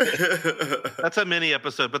 That's a mini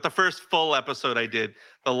episode. But the first full episode I did,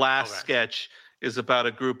 the last sketch is about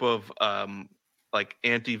a group of like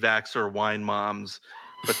anti-vaxxer wine moms.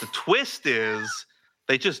 But the twist is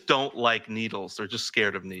they just don't like needles. They're just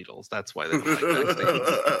scared of needles. That's why they don't like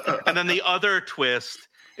vaccines. And then the other twist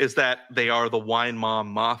is that they are the wine mom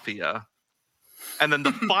mafia. And then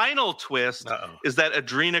the final twist is that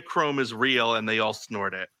adrenochrome is real and they all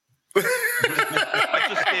snort it. I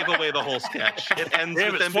just gave away the whole sketch. It ends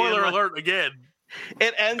with them spoiler being alert again.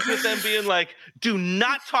 It ends with them being like, "Do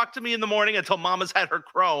not talk to me in the morning until Mama's had her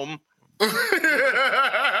chrome."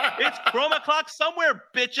 It's chrome o'clock somewhere,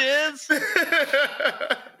 bitches.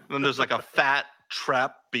 And then there's like a fat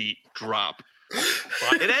trap beat drop.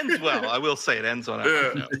 But it ends well. I will say it ends on a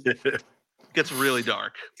high note. Gets really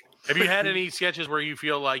dark. Have you had any sketches where you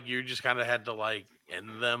feel like you just kind of had to like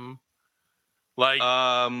end them? Like,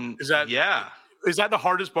 is that the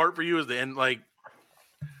hardest part for you? Is the end? Like,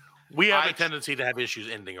 we have a tendency to have issues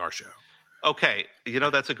ending our show. Okay,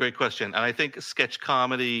 that's a great question, and I think sketch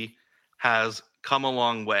comedy has come a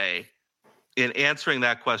long way in answering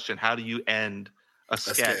that question. How do you end a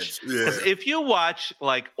sketch? Because if you watch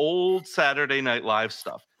like old Saturday Night Live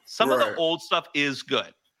stuff, some of the old stuff is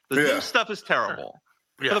good. The new stuff is terrible.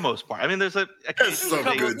 For the most part. I mean, there's there's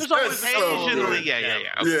always occasionally,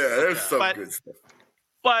 there's some good stuff.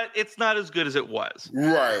 But it's not as good as it was.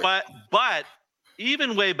 Right. But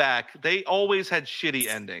even way back, they always had shitty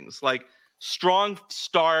endings. Like strong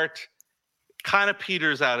start, kind of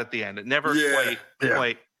peters out at the end. It never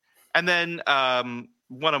quite. And then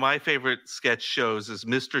one of my favorite sketch shows is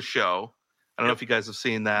Mr. Show. I don't know if you guys have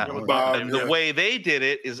seen that. The way they did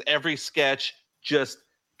it is every sketch just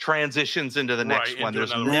transitions into the next one.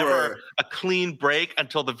 There's never a clean break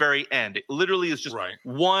until the very end. It literally is just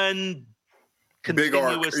one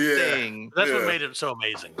continuous thing. That's what made it so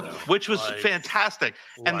amazing, though. Which was fantastic.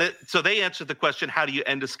 And so they answered the question, how do you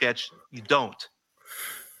end a sketch? You don't.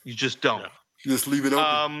 You just don't. Just leave it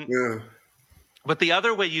open. But the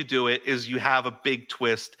other way you do it is you have a big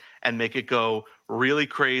twist and make it go really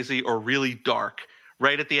crazy or really dark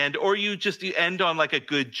right at the end. Or you end on like a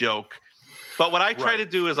good joke. But what I try to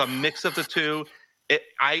do is a mix of the two.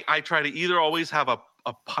 I try to either always have a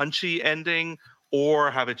punchy ending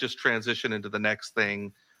or have it just transition into the next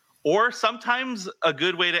thing. Or sometimes a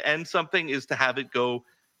good way to end something is to have it go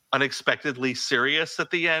unexpectedly serious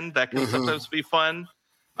at the end. That can sometimes be fun.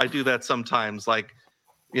 I do that sometimes. Like,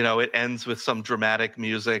 it ends with some dramatic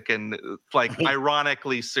music and like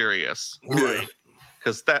ironically serious. Right.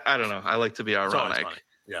 Because I don't know. I like to be ironic.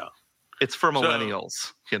 Yeah. It's for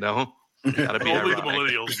millennials, Gotta be only ironic. the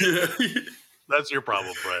millennials. That's your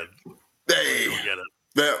problem, Fred. Hey, You get it.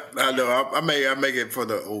 I know. I make it for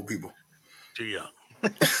the old people. Too young.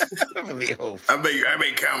 I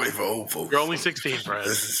make comedy for old folks. You're only 16, Fred.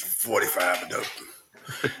 This is 45 and up.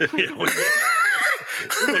 We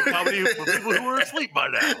make comedy for people who are asleep by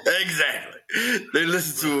now. Exactly. They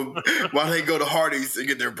listen to them while they go to Hardee's and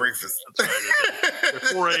get their breakfast. That's right. Their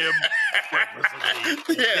 4 a.m. breakfast.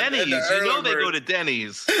 Denny's. They go to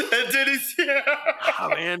Denny's. And Denny's, Oh,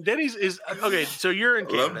 man. Denny's is... Okay, so you're in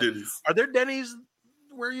Canada. Love Denny's. Are there Denny's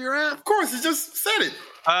where you're at? Of course, he just said it.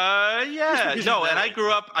 Yeah. No, and I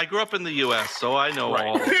grew up in the U.S., so I know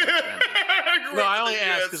all of that. No, I only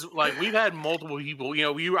ask because like we've had multiple people.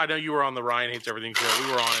 I know you were on the Ryan Hates Everything show. We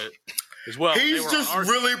were on it as well. He's just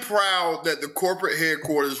really proud that the corporate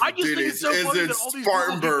headquarters for Denny's is in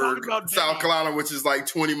Spartanburg, South Carolina, which is like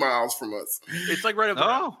 20 miles from us. It's like right up there.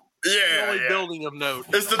 Oh. The only building of note.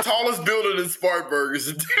 It's the tallest building in Spartanburg.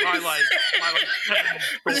 By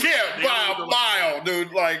a mile,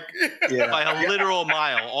 dude. Like, by a literal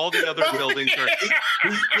mile. All the other buildings are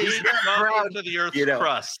he's not proud to the Earth's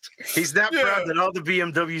crust. He's not proud that all the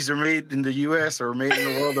BMWs are made in the U.S. or made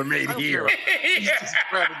in the world are made here. He's just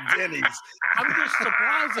proud of Denny's. I'm just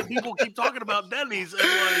surprised that people keep talking about Denny's and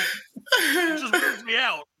like it just weirds me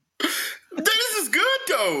out. Denny's is good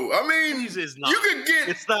though. I mean, Denny's is not. You could get.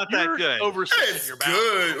 It's not that good. It's your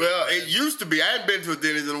good. Well, it used to be. I hadn't been to a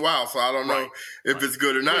Denny's in a while, so I don't know if it's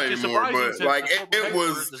good or not anymore. But like it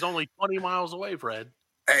was. It's only 20 miles away, Fred.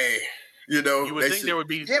 Hey, you would think there would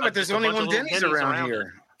be. Yeah, but there's only one Denny's around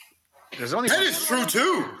here. There's only. That is true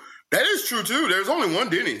too. That is true too. There's only one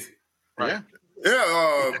Denny's. Right.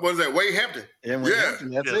 Yeah, what is that? Wade Hampton. Hampton,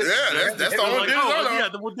 that's it. Yeah, that's the only Denny's I know. Yeah,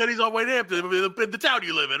 the Denny's on Wade Hampton, in the town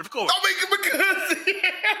you live in, of course. I mean, because...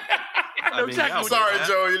 exactly. Sorry,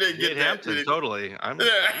 Joe, you didn't get that. Hampton, totally. I'm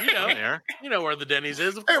there. You know where the Denny's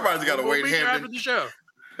is. Everybody's got a Wade Hampton. After the show.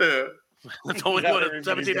 Yeah. It's only Not what, a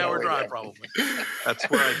everybody's 17-hour gonna drive, wait. probably. That's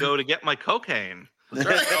where I go to get my cocaine. That's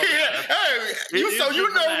right. Hey, you It so is you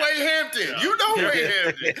just know that. Wade Hampton. Yeah. You know Yeah. Wade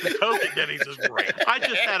Hampton. The Coke at Denny's is great. I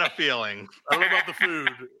just had a feeling. I don't know about the food.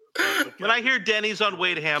 When I hear Denny's on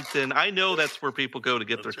Wade Hampton, I know that's where people go to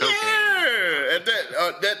get their cocaine. Yeah, at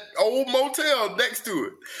that old motel next to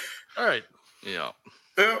it. All right. Yeah.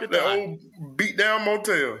 Yeah, Good that time. old beat down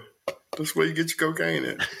motel. That's where you get your cocaine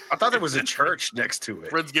at. I thought there was a church next to it.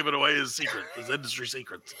 Fred's giving away his secret, his industry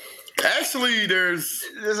secrets. Actually, there's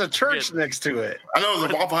There's a church next to it. I know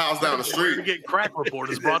there's a Waffle House down the Where to street. Get Crack Report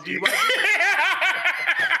is brought to you by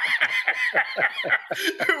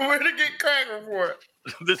Where to get crack report?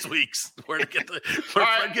 this week's Where All Fred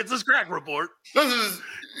right. gets his crack report. This is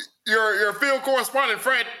your field correspondent,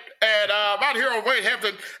 Fred, and out here on Wade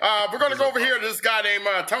Hampton. We're going to go over here to this guy named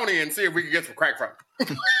Tony and see if we can get some crack from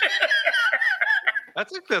him. I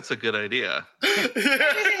think that's a good idea.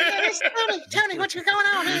 Tony, what's going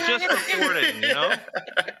on? He's just reporting, you know?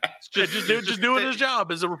 It's Just doing his job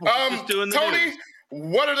as a reporter. just doing the Tony, news.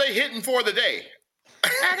 what are they hitting for the day?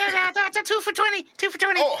 That's a 2 for 20. 2 for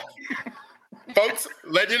 20. Oh, folks,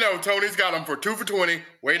 let you know, Tony's got them for 2 for 20,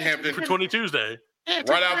 Wade Hampton, For 20 Tuesday. Yeah,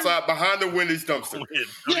 right outside behind the Wendy's dumpster.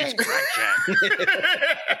 Tony's Crack Shack.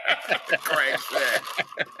 Crack Shack.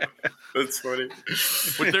 That's funny.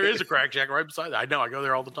 Which there is a Crack Shack right beside that. I know. I go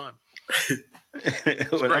there all the time.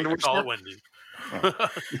 It's What, great. underwear We call store? it Wendy's.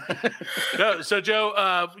 No, so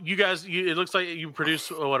Joe, you guys, it looks like you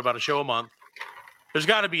produce about a show a month. There's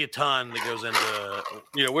got to be a ton that goes into,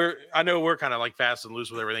 I know we're kind of like fast and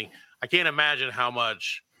loose with everything. I can't imagine how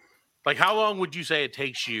much, like how long would you say it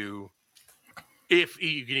takes you, if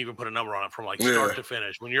you can even put a number on it, from like start to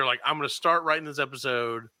finish, when you're like, I'm going to start writing this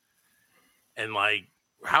episode, and like,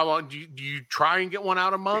 how long do you try and get one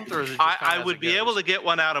out a month, or is it just I would be able to get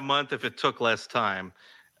one out a month if it took less time.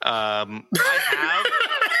 I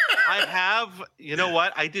have, you know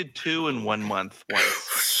what? I did 2 in 1 month once.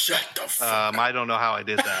 Shut the fuck I don't know how I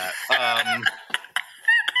did that.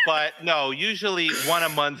 But no, usually 1 a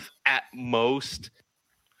month at most.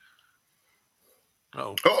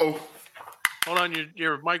 Oh, Uh-oh. hold on,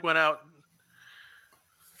 your mic went out.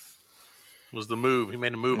 Was the move? He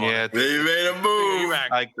made a move on Yeah, it. They made a You're move.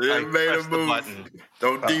 back. I They made a pressed the move. button.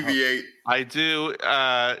 Don't deviate. I do.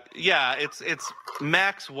 Yeah, it's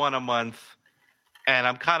max 1 a month, and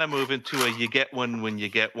I'm kind of moving to a you get one when you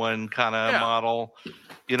get one kind of model,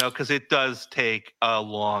 because it does take a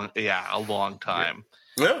long time.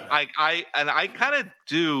 Yeah. I kind of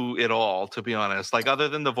do it all, to be honest. Like other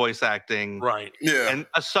than the voice acting, Right. Yeah. and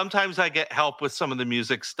sometimes I get help with some of the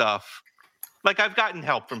music stuff. Like I've gotten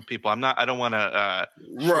help from people. I don't want to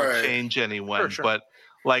Right. change anyone, Sure. but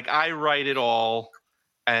like I write it all,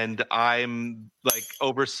 and I'm like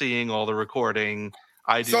overseeing all the recording.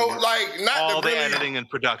 I do So like all the editing and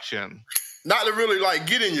production. not to really like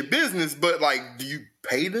get in your business, but like, do you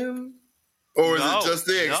pay them? Or is No, it just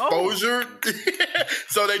the no. exposure?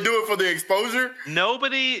 So they do it for the exposure? No. For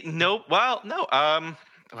the- I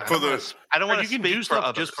don't want You to can do speak for stuff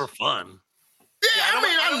others. just for fun. Yeah,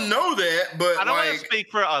 I know that, but I don't want to like, speak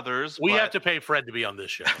for others. We but, have to pay Fred to be on this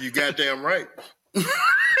show. you goddamn right. well,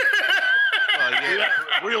 you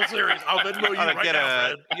Real serious. I'll Venmo you gotta right get now,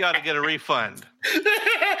 Fred. you gotta get a refund.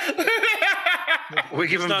 We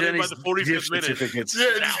give It's him not in by Denny's the 45th gift minute. certificates.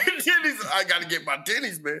 Yeah, Denny's, I gotta get my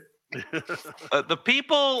Denny's, man. The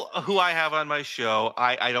people who I have on my show,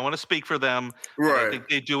 I don't want to speak for them. But I Right. think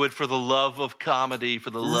they do it for the love of comedy, for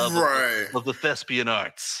the love Right. of the thespian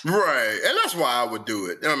arts. Right. And that's why I would do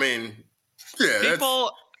it. I mean, yeah. that's-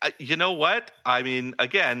 People, you know what? I mean,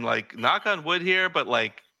 again, like knock on wood here, but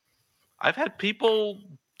like I've had people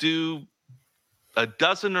do a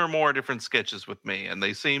dozen or more different sketches with me, and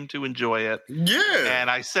they seem to enjoy it. Yeah.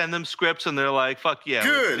 And I send them scripts, and they're like, "Fuck yeah,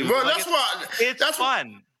 let's Good. do it." Well, Like, that's why. it's that's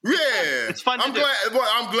fun. Yeah. It's fun to I'm do. glad. Well,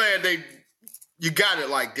 I'm glad you got it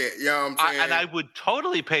like that. You know what I'm saying? And I would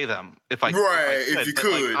totally pay them if I right. If you But, like,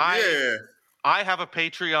 could. I- yeah. I have a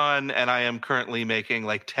Patreon, and I am currently making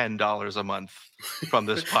like $10 a month from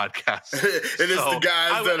this podcast. And it's the So,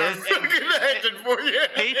 guys that are and- fucking acting for you.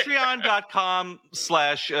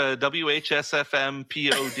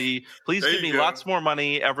 Patreon.com/WHSFMPOD. Please There give you me go. lots more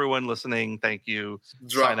money. Everyone listening, thank you.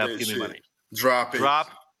 Drop Sign up, that give me shit. money. Drop it.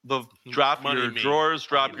 Drop Money your me. drawers,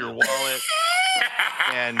 drop Money your me. wallet,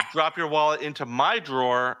 and drop your wallet into my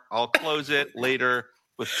drawer. I'll close it later,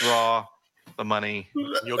 withdraw the money.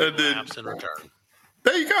 You'll get And then- laughs in return.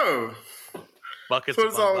 There you go. Buckets That's what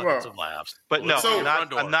of it's all buckets about. of laughs. But no, So-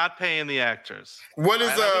 I'm not paying the actors. What is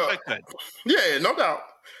I wish I could. Yeah, no doubt.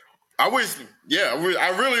 I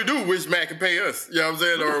really do wish Matt could pay us. You know what I'm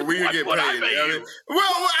saying? Or we could get would I paid. pay You know what I you? mean? Well,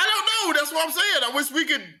 I don't know. know. That's what I'm saying. I wish we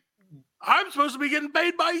could. I'm supposed to be getting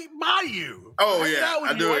paid by you. Oh, yeah.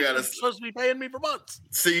 I do. I gotta supposed to be paying me for months.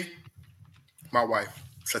 see. My wife,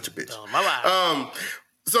 such a bitch. Oh, my life.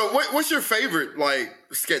 So what's your favorite like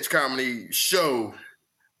sketch comedy show?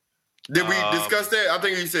 Did we discuss that? I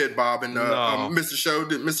think you said Bob and No. Mr. Show.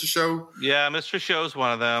 Did Mr. Show? Yeah, Mr. Show's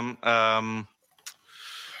one of them. I'm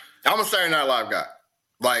a Saturday Night Live guy.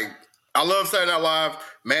 Like, I love Saturday Night Live.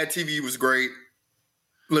 Mad TV was great.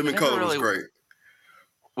 Living Never Color was really- great.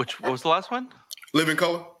 What was the last one? Living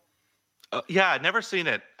Color? Yeah, I'd never seen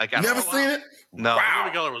it. Like, I Never don't- seen it? No.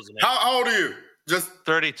 Living Color was amazing. How old are you? Just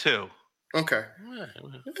 32. okay.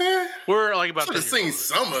 Yeah. We're like about Should have 10 seen years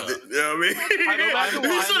some older, of so. it. You know what I mean? go back and You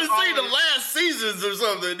watch should have all seen the of it. last seasons or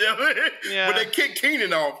something. You know what I mean? Yeah. But they kicked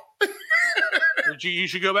Keenan off. But you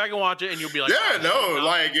should go back and watch it, and you'll be like, Yeah, oh, no,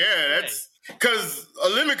 like, yeah, that's because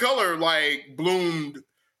Living Color like bloomed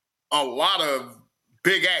a lot of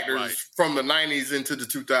big actors Right. from the 90s into the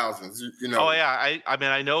 2000s. You know? Oh, yeah. I mean,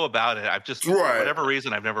 I know about it. I've just, for Right. whatever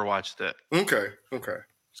reason, I've never watched it. Okay.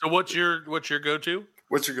 So what's your go-to?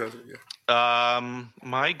 What's your go-to? Yeah.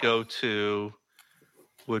 My go-to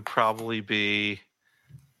would probably be,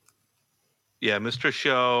 Mr.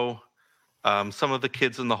 Show. Some of the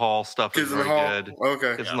Kids in the Hall stuff Kids is in the very Hall. good.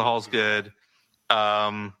 Okay. Kids in the Hall's good.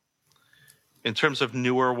 In terms of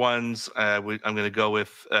newer ones, I'm going to go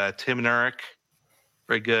with Tim and Eric.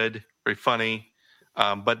 Very good, very funny,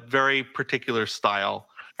 but very particular style.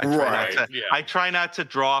 I try not to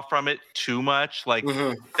draw from it too much. Like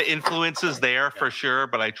the influence is there for sure,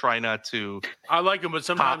 but I try not to. I like them, but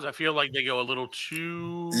sometimes I feel like they go a little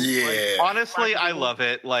too. Yeah. Honestly, I love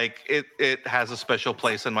it. Like it has a special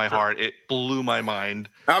place in my heart. It blew my mind.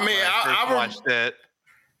 I mean, when I first watched it.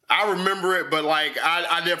 I remember it, but like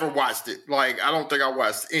I never watched it. Like I don't think I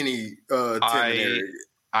watched any Tim and Eric.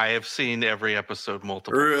 I have seen every episode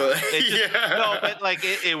multiple Really? times. It just, Yeah. No, but like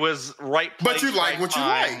it was right place, But you like right what you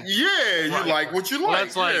time. like. Yeah, you Right. like what you Well, like.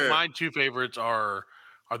 that's like yeah. my two favorites are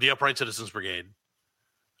the Upright Citizens Brigade.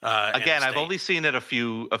 and Again, The I've State. only seen it a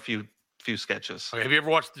few sketches. Okay, Did you ever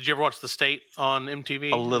watch The State on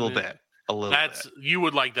MTV? A little bit. That's you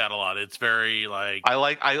would like that a lot. It's very like I've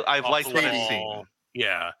off liked the what I've wall. seen.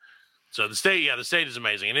 Yeah. So The State is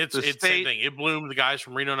amazing, and it's The same State- thing. It bloomed the guys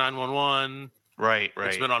from Reno 911. Right.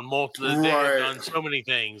 It's been on multiple. They've Right. done so many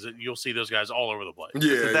things that you'll see those guys all over the place.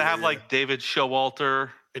 Yeah. Did that have like David Showalter?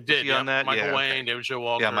 It did. he Yeah. on that? Michael Yeah, Wayne, David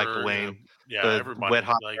Showalter. Yeah, Michael Wayne. Yeah, the everybody. Wet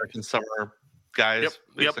Hot like, American Summer guys.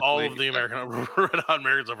 Yep. All basically. of the American Red Hot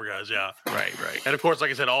American Summer guys. Yeah. Right. And of course, like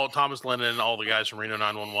I said, all Thomas Lennon, all the guys from Reno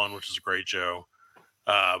 911, which is a great show.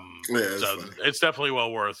 it's So funny. it's definitely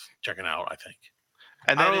well worth checking out, I think.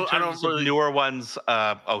 And I then in don't- I don't terms of really- newer ones,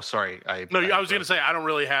 sorry. I was going to say I don't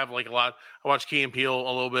really have like a lot. I watch Key and Peele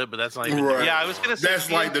a little bit, but that's not even. Right. Yeah, I was gonna say that's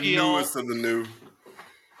Key like and the Peele- newest of the new.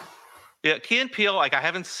 Yeah, Key and Peele, like I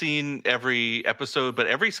haven't seen every episode, but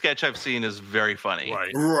every sketch I've seen is very funny.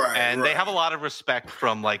 Right. Right. And right. they have a lot of respect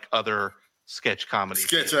from like other sketch comedy.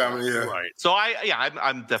 sketch out, yeah. Right. So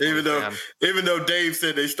I'm definitely Even though Dave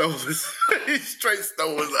said they stole his, he straight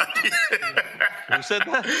stole his idea. Who said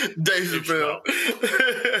that? Dave Chappelle.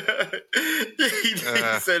 he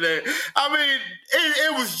said that. I mean,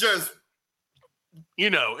 it was just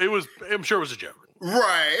I'm sure it was a joke.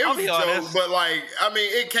 right. It I'll was be a joke, honest. but like, I mean,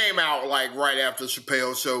 it came out like right after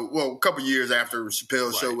Chappelle show. Well, a couple years after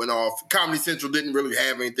Chappelle show went off. Comedy Central didn't really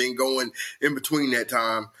have anything going in between that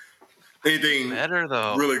time. Anything Better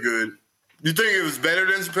though. really good. You think it was better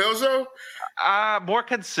than Chappelle show? More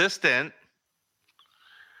consistent.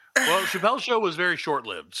 Well, Chappelle's show was very short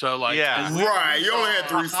lived. So like, Yeah. Right. You only had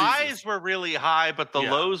 3 The seasons. highs were really high, but the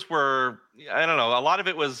Yeah. lows were, I don't know. A lot of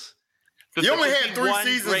it was. You only had 3 one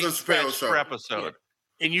seasons great of Chappelle sketch show. per episode.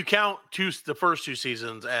 and you count the first 2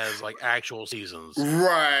 seasons as like actual seasons.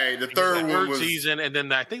 Right. The third The one third was season, and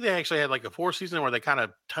then I think they actually had like a 4th season where they kind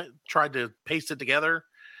of tried to paste it together.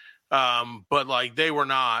 But like they were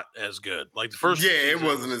not as good. Like the first, yeah, it season-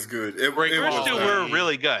 wasn't as good. It Break- was First two Well, were they-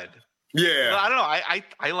 really good. yeah, But I don't know.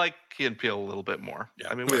 I like Key and Peele a little bit more. Yeah.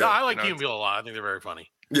 I mean, Yeah. No, I like you know, Key and Peele a lot. I think they're very funny.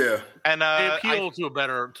 yeah, and They appeal to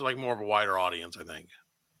like more of a wider audience. I think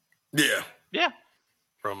yeah. yeah.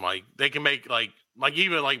 from like they can make like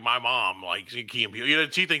even like my mom like Key and Peele.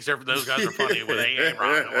 She thinks those guys are funny with A.A.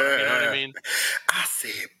 Ron. You know what I mean? I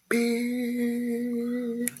said,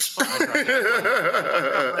 bitch.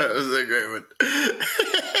 That was a great one.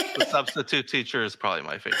 The Substitute Teacher is probably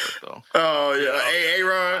my favorite though. Oh yeah, A.A.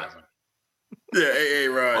 Ron. Yeah, A.A.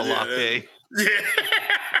 Ron. Yeah, Olave. yeah.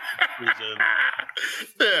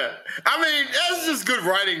 Yeah. I mean, that's just good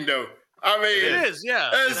writing, though. I mean, It is,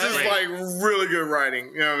 yeah. It's just like really good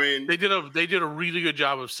writing. You know what I mean? They did a really good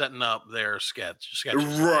job of setting up their sketches.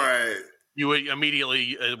 Right. You would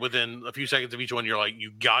immediately, within a few seconds of each one, you're like,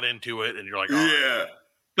 you got into it, and you're like, yeah.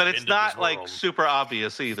 But it's not like super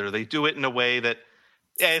obvious either. They do it in a way that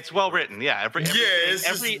it's well written. Yeah.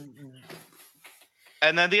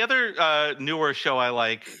 And then the other newer show I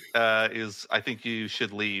like is I Think You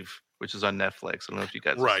Should Leave, which is on Netflix. I don't know if you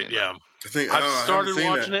guys have seen yeah. that. I've started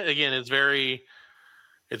watching it again. It's very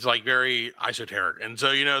esoteric, and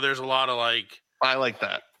so there's a lot of like. I like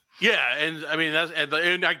that. Yeah, and I mean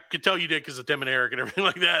and I could tell you did because of Tim and Eric and everything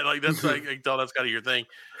like that. Like that's like I can tell that's kind of your thing.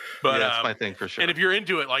 But yeah, that's my thing for sure. And if you're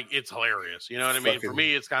into it, like it's hilarious. You know what I mean? For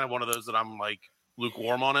me, it's kind of one of those that I'm like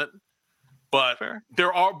lukewarm on it. But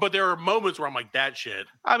there are moments where I'm like, that shit.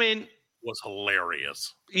 I mean, was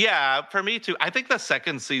hilarious. Yeah, for me too. I think the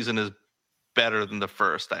second season is better than the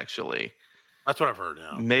first. Actually, that's what I've heard.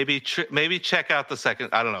 Now, maybe check out the second.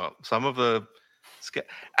 I don't know some of the,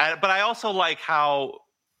 but I also like how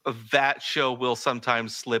that show will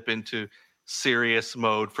sometimes slip into serious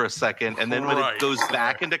mode for a second, and then when it goes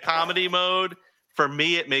back into comedy mode, for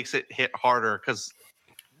me, it makes it hit harder because.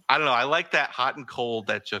 I don't know. I like that hot and cold,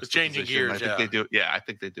 that juxtaposition. Changing gears, I think they do. Yeah, I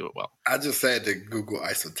think they do it well. I just had to Google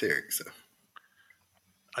esoteric. So,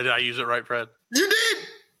 did I use it right, Fred? You did.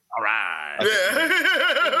 All right.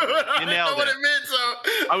 Yeah. You nailed what it. it meant. So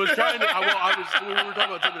I was trying to. When we were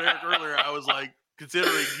talking about Tim and Eric earlier, I was like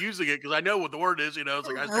considering using it because I know what the word is. It's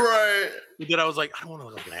like right. But then I was like, I don't want to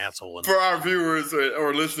look like an asshole. For our viewers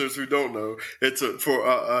or listeners who don't know, it's for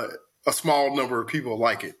a small number of people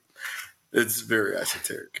like it. It's very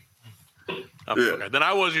esoteric. Okay. Then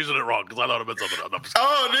I was using it wrong because I thought it meant something else.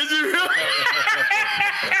 Oh, did you?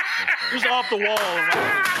 Just off the wall.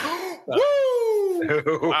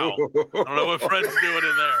 Woo! Wow. I don't know what Fred's doing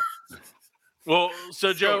in there. Well,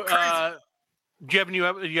 so Joe, do you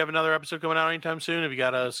have another episode coming out anytime soon? Have you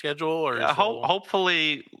got a schedule or?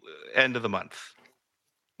 Hopefully, end of the month.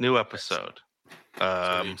 New episode.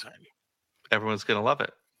 Everyone's gonna love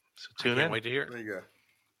it. So tune in. Can't wait to hear it. There you go.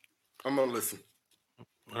 I'm gonna listen.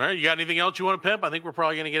 All right, you got anything else you want to pimp? I think we're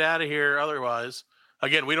probably gonna get out of here. Otherwise,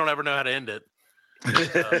 again, we don't ever know how to end it.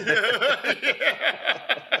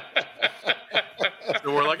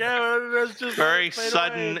 So we're like, that's just very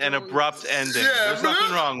sudden and abrupt ending. Yeah, there's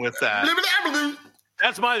nothing wrong with that.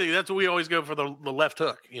 That's my thing. That's what we always go for the left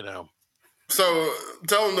hook. So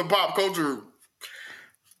tell them the pop culture.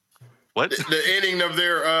 What? The ending of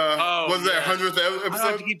their was that 100th episode?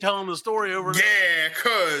 I have to keep telling the story over and over. Yeah,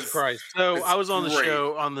 cuz Christ. So I was on the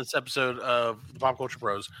show on this episode of the Pop Culture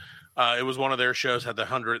Bros. It was one of their shows, had the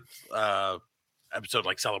 100th episode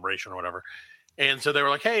like celebration or whatever. And so they were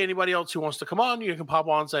like, hey, anybody else who wants to come on, you can pop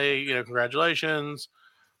on, say, congratulations,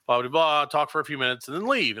 blah, blah, blah, talk for a few minutes and then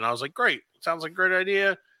leave. And I was like, great. Sounds like a great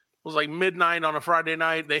idea. It was like midnight on a Friday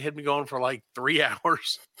night. They had me going for like 3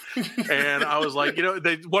 hours. And I was like,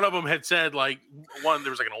 one of them had said like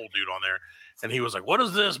there was like an old dude on there. And he was like, what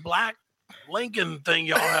is this black Lincoln thing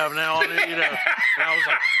y'all have now? And I was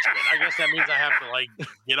like, I guess that means I have to like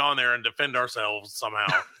get on there and defend ourselves somehow.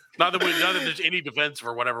 Not that there's any defense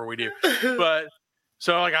for whatever we do. But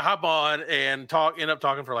so like I hop on and end up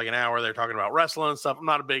talking for like an hour. They're talking about wrestling and stuff.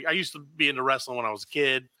 I used to be into wrestling when I was a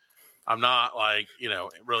kid. I'm not like,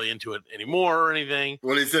 really into it anymore or anything.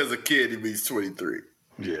 When he says a kid, he means 23.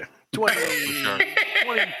 Yeah.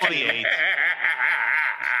 28.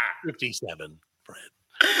 57, Fred.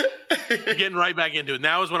 Getting right back into it.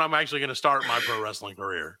 Now is when I'm actually going to start my pro wrestling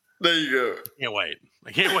career. There you go.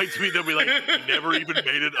 I can't wait to they'll be like, he never even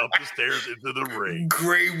made it up the stairs into the ring.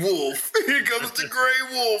 Gray Wolf. Here comes the Gray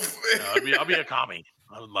Wolf. I'll be a commie.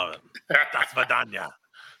 I would love it. That's Vidania.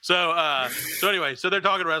 So anyway, so they're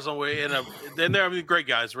talking wrestling, and they're great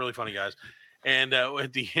guys, really funny guys. And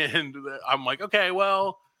at the end, I'm like, okay,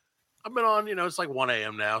 well, I've been on, it's like 1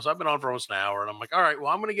 a.m. now, so I've been on for almost an hour, and I'm like, all right,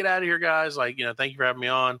 well, I'm gonna get out of here, guys. Like, thank you for having me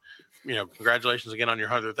on. Congratulations again on your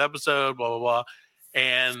 100th episode, blah blah blah.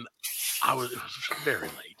 And it was very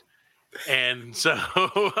late, and so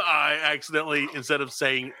I accidentally, instead of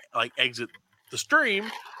saying like exit the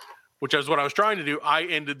stream, which is what I was trying to do, I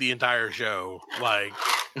ended the entire show like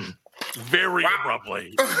very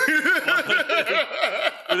abruptly.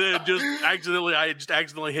 And then I just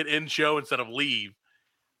accidentally hit end show instead of leave.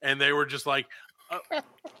 And they were just like,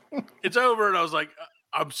 it's over. And I was like,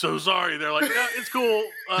 I'm so sorry. They're like, no, it's cool.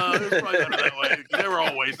 It was probably better that way. They were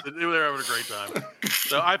all wasted. They were having a great time.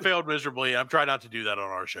 So I failed miserably. I'm trying not to do that on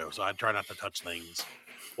our show. So I try not to touch things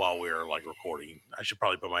while we're like recording. I should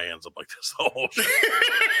probably put my hands up like this the whole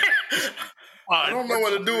show. I don't know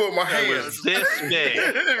what to do with my That hands. was this big.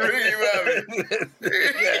 Ricky Bobby.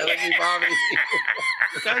 Yeah, Ricky Bobby.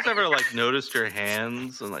 You guys ever like noticed your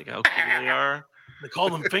hands and like how cool they are? They call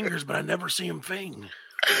them fingers, but I never see them fing.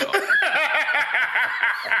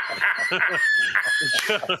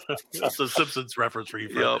 That's a Simpsons reference for you,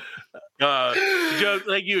 Fred. Joe,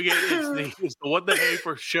 thank you again. It's the What the Hey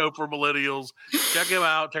for show for millennials. Check them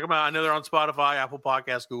out. I know they're on Spotify, Apple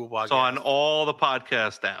Podcasts, Google Podcasts. So on all the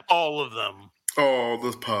podcast apps. all of them. Oh,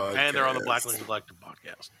 this podcast. And they're on the Black Lincoln Collective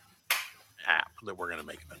podcast app that we're going to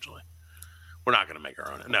make eventually. We're not going to make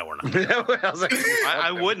our own. No, we're not. I was like,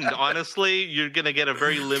 I wouldn't. Honestly, you're going to get a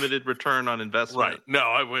very limited return on investment. Right. No,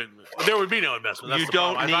 I wouldn't. There would be no investment. That's You the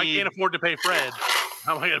don't problem. If I need- can't afford to pay Fred,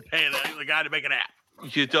 how am I going to pay the guy to make an app?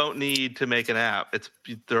 You don't need to make an app.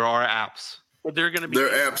 There are apps. But they're going to be. There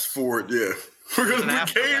are apps for it, yeah. We're There's going an to app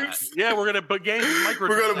put for that. games. Yeah, we're going to put games. We're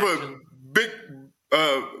going to put big,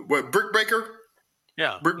 Brick Breaker?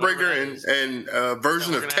 Yeah. Brick Breaker whatever and, that is. and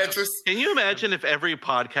version Yeah, of we're gonna have- Tetris. Can you imagine if every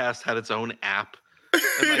podcast had its own app? And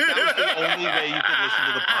like that was the only way you could listen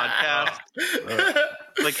to the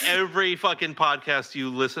podcast. Like every fucking podcast you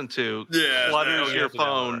listen to Yeah. flutters you your have to download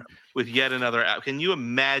phone it. with yet another app. Can you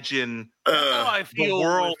imagine? That's how I feel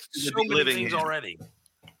world with we so would be many living things in. already.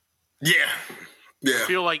 Yeah. Yeah. I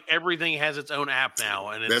feel like everything has its own app now,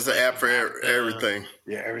 and it's There's an like app for you have to- everything.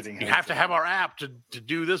 yeah, everything. You have to have our app to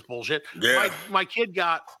do this bullshit. Yeah. My kid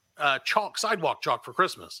got sidewalk chalk for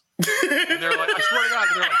Christmas, and they're like, I swear to God,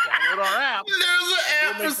 they're like, download our app. There's an app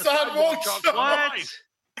We'll for make the sidewalk sidewalk chalk.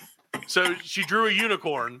 What? So she drew a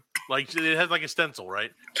unicorn, like it has like a stencil,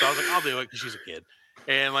 right? So I was like, I'll do it because she's a kid.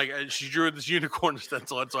 And like she drew this unicorn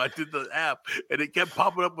stencil, and so I did the app, and it kept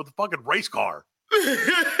popping up with a fucking race car,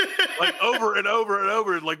 like over and over and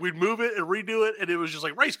over. And like we'd move it and redo it, and it was just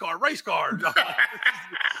like race car, race car.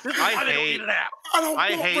 This is why they don't need an app.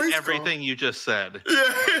 I hate everything you just said.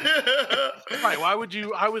 Right? Why would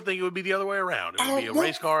you? I would think it would be the other way around. It I would be don't a want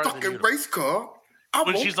race car. And then fucking unicorn. race car. I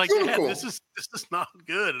But want she's like, Dad, unicorn. this is not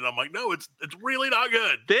good. And I'm like, no, it's really not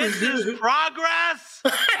good. This is progress.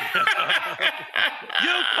 You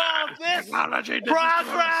call this Technology, this is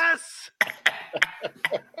progress?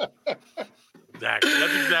 Exactly.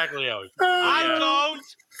 That's exactly how it. I don't.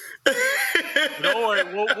 Don't worry,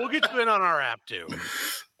 we'll get you in on our app too.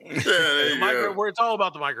 Yeah, there you go. Where it's all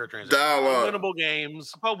about the microtransactions, Dial up. winnable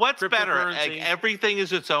games. But what's better? Cryptocurrency. Like, everything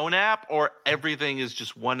is its own app, or everything is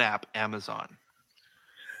just one app, Amazon?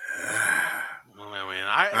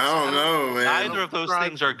 I don't know, man. Neither of those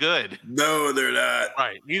things are good. No, they're not.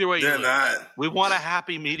 Right. Either way, They're you not. We want a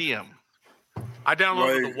happy medium. I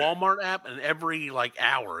downloaded Like- the Walmart app, and every like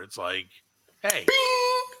hour, it's like, hey,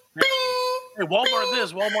 hey, Walmart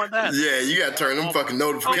this, Walmart that. Yeah, you gotta turn them fucking I'm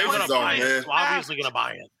notifications gonna on, buy it. man. So obviously gonna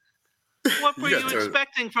buy it. What were You you gotta turn-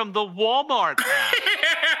 expecting from the Walmart app?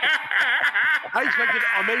 I expected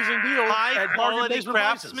amazing deals High at bargain quality basement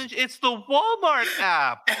prices. craftsmanship. It's the Walmart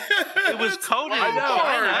app. It was coded I in know.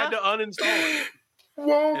 I had China. to uninstall it,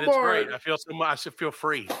 Walmart. and it's great. I feel I feel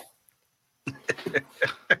free.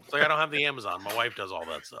 It's like I don't have the Amazon. My wife does all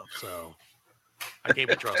that stuff, so I can't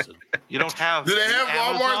be trusted. You don't have. Do they have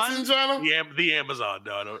Amazon? Walmarts in China? The Amazon.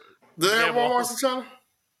 No, I don't. Do they have Yeah, Walmarts in China?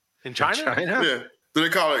 In China? China? Yeah. Do they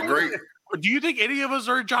call it great? Do you think any of us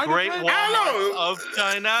are in China? Great Fred? Walmart know. of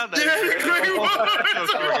China. That Yeah, is- great Oh, Walmart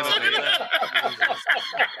so of we're gonna do China.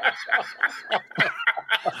 that.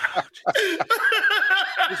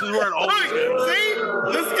 This is where it always Look, goes. see?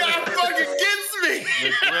 This guy fucking gets me.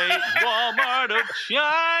 The great Walmart of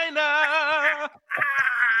China.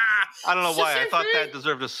 I don't know why. I thought that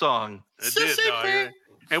deserved a song. It did. No, you're-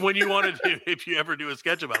 and when you wanted to, if you ever do a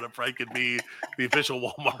sketch about it, Frank could be the official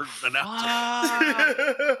Walmart announcer.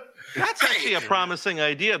 Ah, that's actually a promising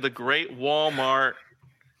idea. The great Walmart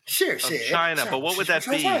Sure, of China. But what would that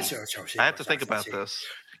be? I have to think about this.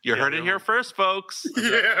 You heard it here first, folks. Get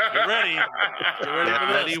ready. Get ready Get for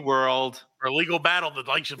ready, this. world. For a legal battle that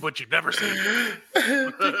likes what you've never seen.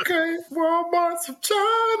 The great Walmarts of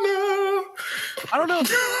China. I don't know.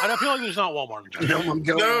 I don't feel like there's not Walmart in China. No one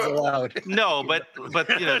goes allowed. No, but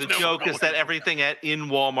you know the No, joke no. is that everything in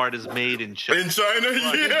Walmart is made in China. In China,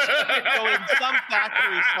 yeah. So in some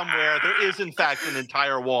factory somewhere, there is in fact an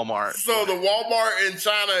entire Walmart. So the Walmart in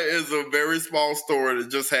China is a very small store that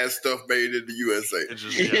just has stuff made in the USA. It's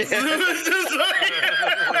just, It's just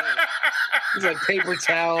like- It's like paper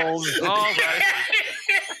towels. All right.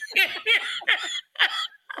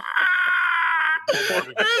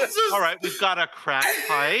 It's just- All right, we've got a crack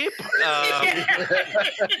pipe.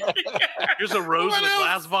 here's a rose What in a else?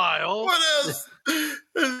 glass vial. What else?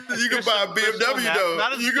 You can buy a BMW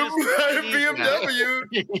though. You can buy a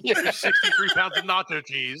BMW. Here's 63 pounds of nacho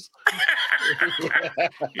cheese.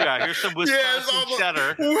 Yeah, here's some Wisconsin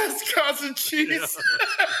cheddar. Wisconsin cheese.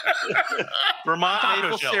 Vermont Taco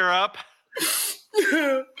maple shell. syrup.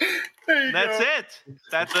 That's it.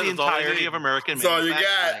 That's the That's all I entirety need. of American That's all you got.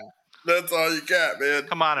 manufacturing. That's all you got, man.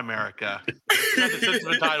 Come on, America.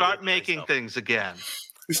 Start making things again.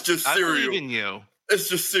 It's just I cereal. believe in you. It's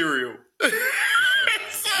just cereal. That's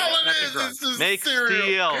all it is. It's just Make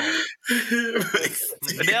cereal.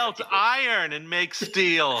 steel. Melt iron and make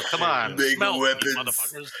steel. Come on. Big Smell, weapons.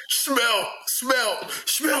 motherfuckers. Smell.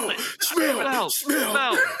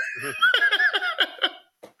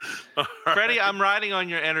 Freddie, I'm riding on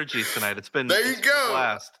your energy tonight. It's been There you it's been a go.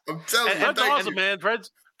 blast. I'm telling you. That's thank awesome, you. man.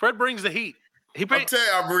 Fred brings the heat. He I'm brings telling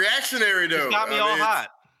you, I'm reactionary though. got me I all mean, hot.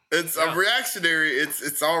 I'm reactionary.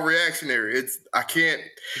 It's all reactionary. I can't.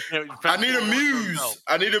 I need a muse.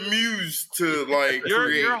 I need a muse to like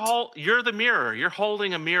create. You're the mirror. You're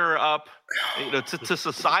holding a mirror up, to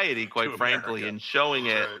society, quite To frankly, America. and showing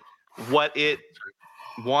it what it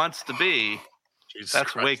wants to be. Jesus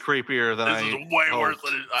That's Christ. way creepier than This is way worse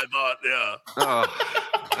than I thought. Yeah. Oh,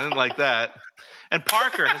 I didn't like that. And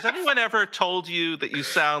Parker, has anyone ever told you that you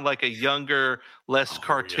sound like a younger, less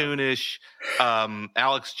cartoonish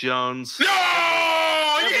Alex Jones? No!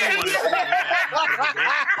 Everyone is saying that.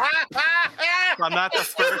 I'm not the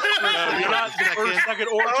first person, You're not the first, second,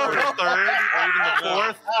 or or third. third, or even the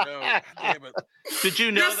fourth. No, damn it. Did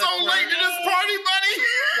you know You're so that's late to this party, buddy.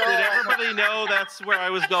 Did everybody know that's where I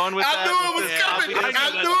was going with I that? knew it was Yeah, coming. I I knew knew that's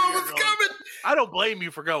it was where you're coming. I don't blame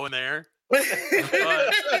you for going there. But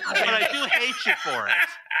I do hate you for it.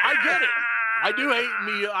 I get it. I do hate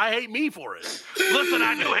me. I hate me for it. Listen,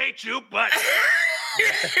 I do hate you, but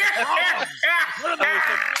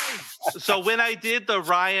So when I did the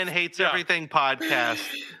Ryan Hates Everything podcast,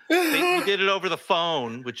 we did it over the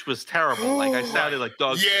phone, which was terrible. Like I sounded like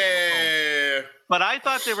dog shit over the phone. Yeah. But I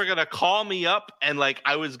thought they were gonna call me up and like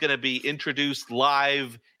I was gonna be introduced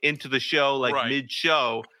live into the show, like Right.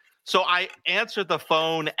 mid-show. So I answered the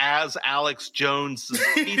phone as Alex Jones's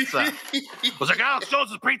Pizza. I was like, Alex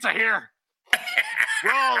Jones' pizza here.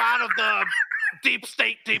 Roll out of the deep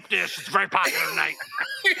state deep dish. It's very popular tonight.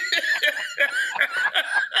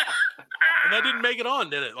 And that didn't make it on,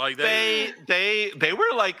 did it? Like They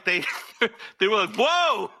were like they were like,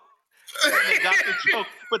 whoa. And they got the joke,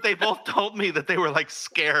 but they both told me that they were like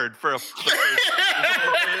scared for the first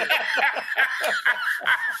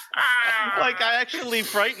like I actually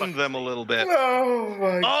frightened them a little bit. Oh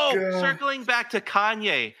my god. Circling back to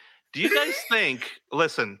Kanye, do you guys think?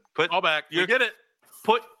 Listen, call back. You did it.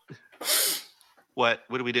 What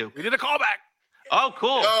do we do? We did a callback. Oh,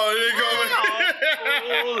 cool. Oh,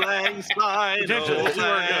 there you go. Lang Syne, Attention, oh, let's see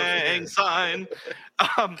where it Lang goes. Syne.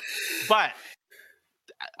 But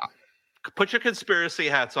put your conspiracy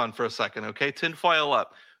hats on for a second, okay? Tinfoil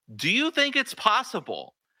up. Do you think it's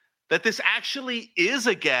possible that this actually is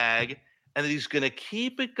a gag and that he's going to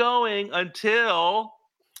keep it going until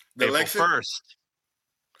The April election? 1st?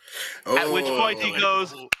 Oh. At which point he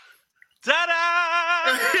goes,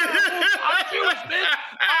 ta-da! I'm Jewish, bitch.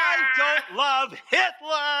 I don't love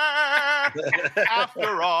Hitler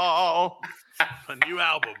after all. A new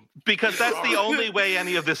album. Because that's the only way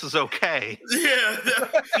any of this is okay. Yeah.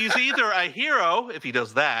 He's either a hero if he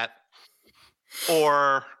does that,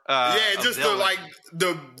 or Yeah, a just villain.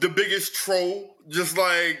 the biggest troll, just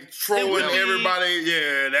like trolling would be- everybody.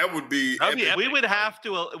 Yeah, that would be. That'd be epic. we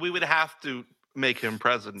would have to make him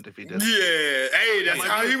president if he did. Yeah, hey, that's Like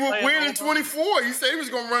how he would playing win in all- 24. He said he was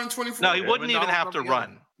going to run in 24. No, he wouldn't but even Donald have Trump to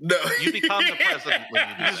run. No, You become the president when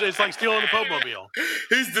you do that. It's like stealing the Pope mobile.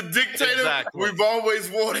 He's the dictator Exactly. we've always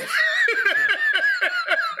wanted.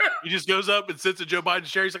 He just goes up and sits in Joe Biden's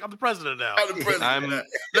chair. He's like, I'm the president now. I'm the president. I'm-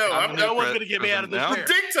 no, I'm I'm the No one's pre- going to get me out of this president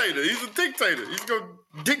chair. dictator. He's a dictator. He's going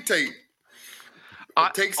to dictate.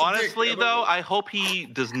 Take some dick. Honestly, though, I hope he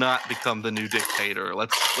does not become the new dictator.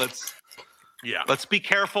 Let's Yeah. be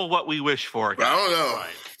careful what we wish for. But I don't know. Right.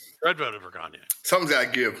 Red voted for Kanye. Something's got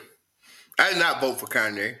to give. I did not vote for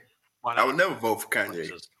Kanye. Why I not? would never vote for Kanye.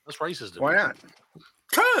 That's racist. Why not?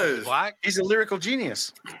 Cause Black? He's a lyrical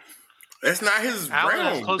genius. that's not his Alan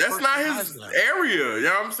has realm. close That's not personal his ties now. area. You know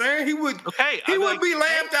what I'm saying? He would. Okay, He I'm would like, be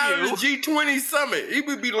laughed thank out you. of the G20 summit. He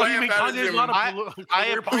would be Oh, you mean laughed out of Kanye's the not a I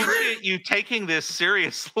career appreciate you taking this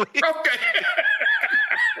seriously. Okay.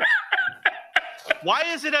 Why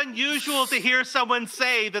is it unusual to hear someone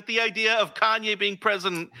say that the idea of Kanye being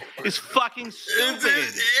president is fucking stupid?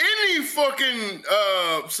 Any fucking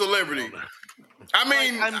celebrity. I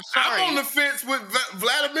mean, Like, I'm sorry. I'm on the fence with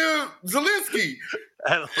Vladimir Zelensky.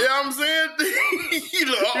 I You know what I'm saying? You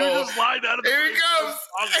know, He was just lined out of the here he place.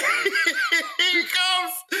 comes. Here he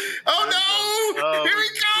comes. Oh no! Oh, Here he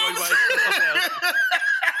joined comes. by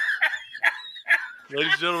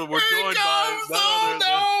Ladies and gentlemen, we're Here he joined comes. by Oh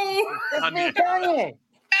none other It's than me, Kanye.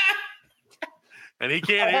 and he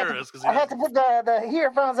can't hear us because I had to put the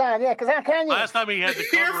earphones on, yeah, because I'm Kanye. last time he had to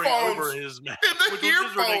cover it Earphones. over his mouth, The which was just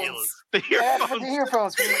earphones. ridiculous. The I had to put the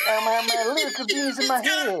earphones. earphones for my lyrical genius in my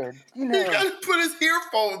head. You no! know, He got to put his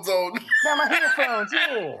earphones on. now my headphones,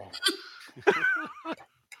 yeah.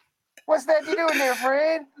 What's that you doing there,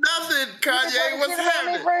 Fred? Nothing, Kanye. What's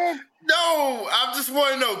happening? Fred? No, I just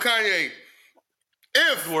want to know, Kanye.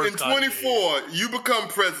 If Worst in Kanye. 24 you become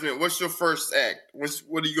president, what's your first act?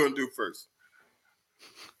 What are you gonna do first?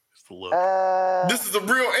 It's the look. This is a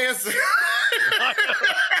real answer.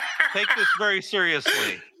 Take this very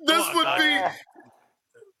seriously. This on, would Kanye.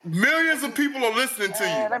 be millions of people are listening to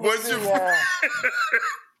you. let me What's see. your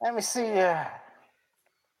Let me see. what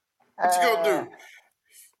you gonna do?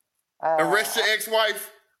 Arrest your ex-wife,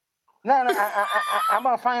 No, I'm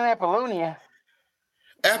gonna find Apollonia.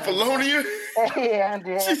 Apollonia? Yeah, I'm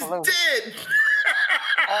doing She's Apollonia. dead.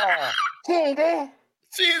 She ain't dead.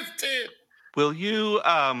 She is dead. Will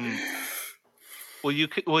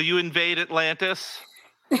you invade Atlantis?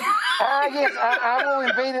 Yes, I will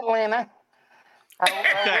invade Atlanta. I will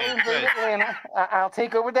invade good. Atlanta. I'll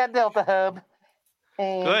take over that Delta hub.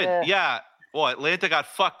 And, Good. Yeah. Well, Atlanta got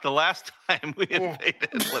fucked the last time we invaded.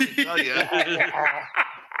 Let me tell you.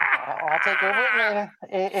 I'll take over Atlanta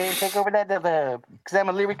and take over that Delta hub because I'm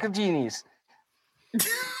a lyrical genius.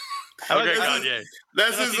 Okay, This is- Kanye.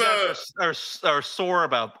 That's You his guys are sore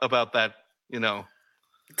about that. You know,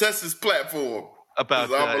 that's his platform. about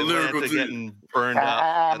 'Cause I'm a lyrical Atlanta genius. getting burned up.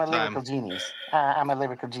 I'm a that time. lyrical genius. I'm a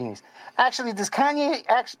lyrical genius. Actually, does Kanye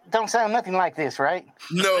don't sound nothing like this, right?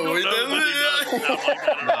 No, it No, but he does doesn't. sound like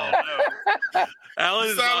that at all, no. Alan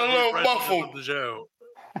is Sound not a the little president muffled. of the show.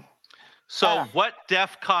 So, what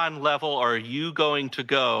DEF CON level are you going to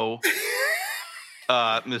go,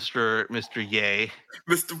 Mr. Ye?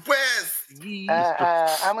 Mr. West.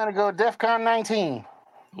 I'm gonna go DEFCON 19.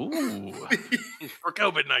 Ooh. For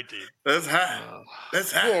COVID-19. That's high.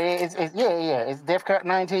 That's Yeah, high. it's DEFCON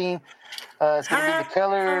 19. It's gonna be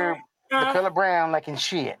the color brown, like in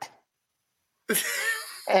shit.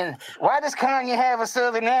 And why does Kanye have a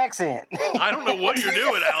southern accent? I don't know what you're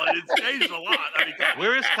doing, Alan. It's changed a lot. I mean,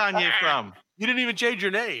 Where is Kanye from? you didn't even change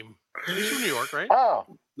your name. He's from New York, right? Oh,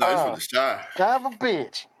 No, he's from the shy. son of a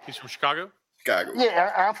bitch. He's from Chicago. Chicago.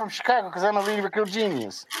 Yeah, I'm from Chicago because I'm a lyrical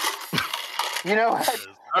genius. You know what?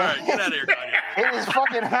 All right, get out of here, Kanye. It is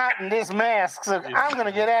fucking hot in this mask, so I'm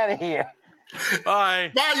gonna get out of here.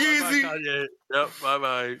 Bye. Bye, Yeezy. Bye, Kanye. Yep. Bye,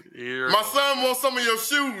 bye. My son wants some of your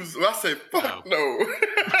shoes. I said, fuck no.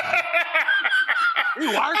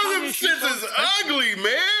 Why are Them Kanye's shoes shits so is expensive? ugly,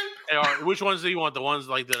 man. Hey, all right, which ones do you want? The ones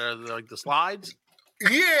like that are like the slides?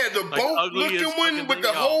 Yeah, the Like boat ugliest looking one fucking with the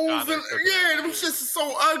thing? Oh, holes God, in that's so yeah, bad. them shits is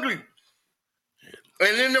so ugly.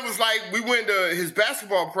 And then there was like we went to his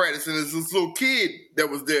basketball practice and there's this little kid that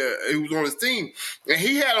was there. He was on his team and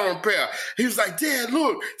he had on a pair. He was like, "Dad,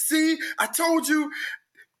 look, see, I told you,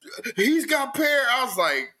 he's got a pair." I was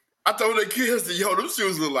like, I told the kids that yo, them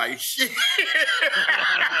shoes look like shit.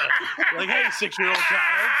 Like, hey, 6-year-old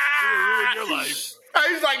child, you're gonna ruin your life.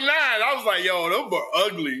 He's like 9. I was like, yo, them are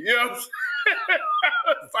ugly. You know what I'm saying?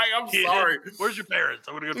 It's like, I'm Kid, sorry. Where's your parents?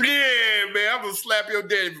 I'm gonna go. Yeah, man, I'm gonna slap your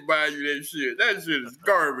daddy for buying you that shit. That shit is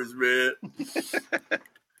garbage, man.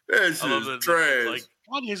 That shit I love is that. trash. Like,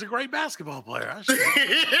 Kanye's a great basketball player. I should-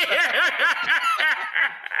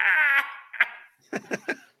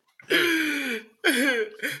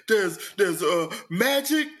 there's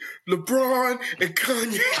Magic, LeBron, and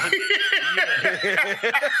Kanye.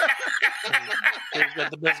 He's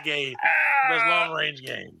got the best game, best long range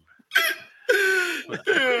game.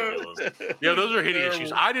 Yeah, those are hideous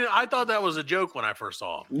shoes. I thought that was a joke when I first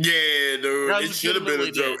saw them. Yeah, dude, No, it should have been a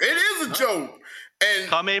legitimately joke. It is a joke, and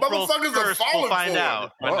Come April motherfuckers are 1st, falling we'll find for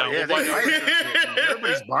out. But Oh, no, yeah, we'll find out.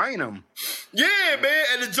 everybody's buying them. it. Yeah, man,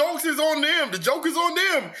 and the jokes is on them. The joke is on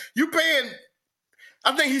them. You paying?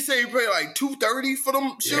 I think he said he paid like $230 for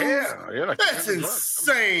them shoes. Yeah, like That's $100.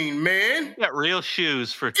 insane, man. Got real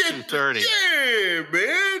shoes for Get- $230. Yeah,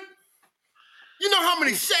 man. You know how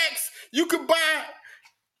many shacks you could buy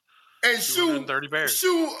and shoe 230 pairs.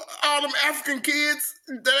 all them African kids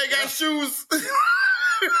that ain't got shoes?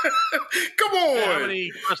 Come on. Yeah, how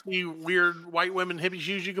many crusty, weird white women hippie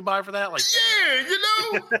shoes you could buy for that? Like, Yeah, you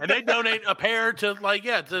know. and they donate a pair to like,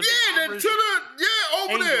 Yeah, over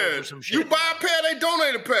Angels there. or some You shit. buy a pair, they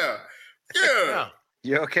donate a pair. Yeah.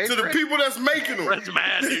 You okay? To the Fred? people that's making them. Fred's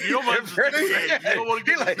mad, dude. You don't want to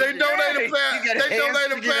get Like, They donate a pound. You got They hands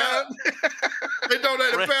donate a to get pound. up. They donate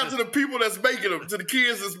a Fred- pound to the people that's making them, to the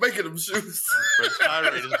kids that's making them shoes. Fred's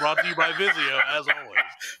tirade is brought to you by Vizio, as always.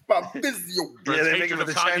 By Vizio. Yeah, Fred's they make hatred it with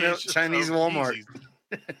of the Chinese of Walmart.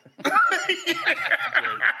 Yeezys.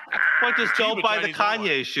 Why just don't Cuba buy the Chinese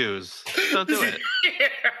Kanye shoes? Don't do it.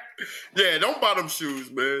 Yeah, don't buy them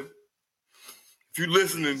shoes, man. If you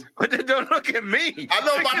listening, But then don't look at me. I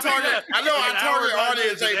know my target. I know our Like an target hour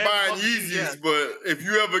audience ain't later, buying yeah. Yeezys, but if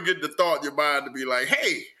you ever get the thought in your mind to be like,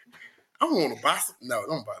 "Hey, I want to buy some," no,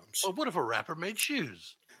 don't buy them shoes. Well, what if a rapper made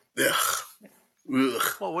shoes? Ugh. Ugh.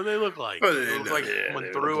 What would they look like? Well, They look like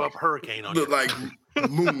someone threw up hurricane on Look you. like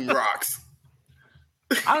moon rocks.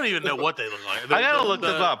 I don't even know what they look like. I gotta look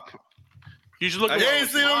them up. You should look I them You up. ain't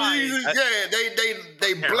seen them Yeezys? Yeah,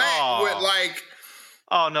 they black Oh. with like,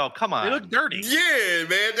 Oh no, come They on. look dirty. yeah,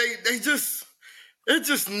 man. It's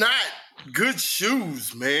just not good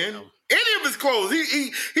shoes, man. Any of his clothes,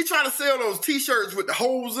 he tried to sell those T-shirts with the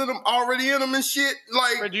holes in them already in them and shit.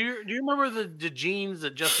 Like, Fred, do you remember the jeans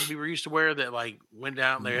that Justin Bieber used to wear that like went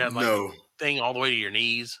down? They had like no, a thing all the way to your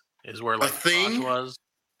knees. Is where like the thing? crotch was.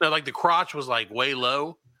 No, like the crotch was like way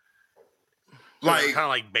low. like kind of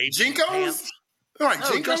like baby Jinkos, pants. like No,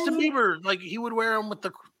 Jinkos. Justin Bieber, like he would wear them with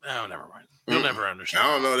the. Oh, never mind. You'll never understand.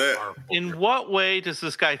 I don't know that. Our- In what way does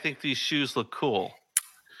this guy think these shoes look cool?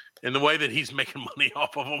 in the way that he's making money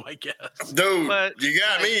off of them, I guess. Dude, But- you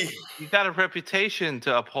got me. You got a reputation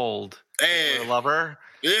to uphold, And lover.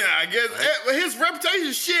 yeah, I guess his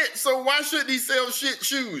reputation shit. So why shouldn't he sell shit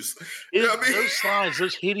shoes? You know what I mean? Those slides,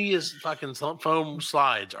 those hideous fucking foam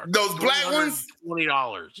slides are Those black ones?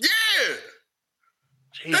 $20. Yeah,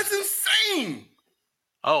 Jesus. that's insane.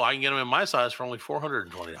 Oh, I can get them in my size for only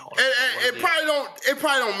 $420. And it probably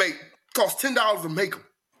don't cost $10 to make them.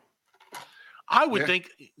 I would Yeah.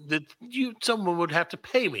 think that someone would have to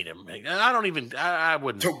pay me to make. I don't even. I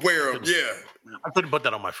wouldn't. To wear them, yeah. I couldn't put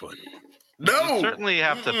that on my foot. No, You certainly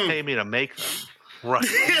have to pay me to make them. Right.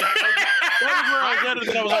 That is where I was headed,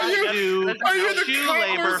 and I was like, Are you- that's- are you the Shoe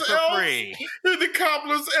labor cobbler's for elf? free. You're the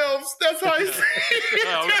cobbler's elves. That's how he said it.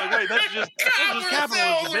 I was like, wait, that's just Cobbler's elves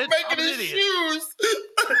capitalism, are bitch. making I'm an his idiot. shoes.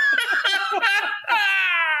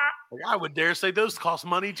 Like, I would dare say those cost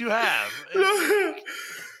money to have.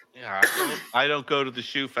 Yeah, I don't go to the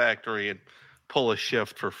shoe factory and pull a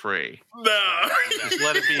shift for free. Nah. Just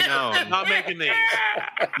let it be known. Not making these.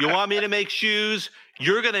 You want me to make shoes?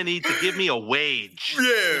 You're gonna need to give me a wage.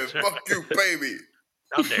 Yeah, fuck you, baby.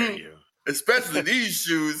 How dare you? Especially these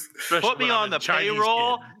shoes. Especially Put me when I'm on a the Chinese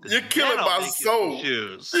payroll. kid. You're killing then I'll my make you soul. some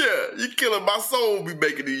shoes. Yeah, you're killing my soul. Be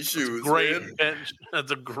making these shoes. Great. Man.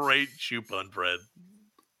 That's a great shoe pun, Fred.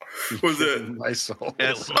 What's that? My soul.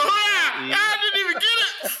 Yes. Ah, I didn't even get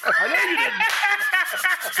it. I know you didn't.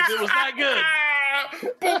 'Cause it was not good.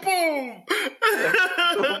 Boom, boom.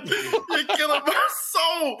 You're killing my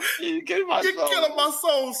soul. You get my You're soul. killing my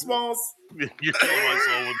soul, Smalls. You're killing my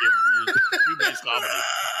soul with your shoe-based comedy.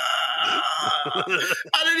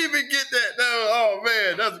 I didn't even get that. No, oh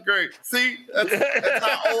man, that's great. See, that's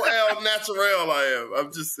how OL natural I am.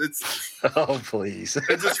 I'm just, it Oh, please.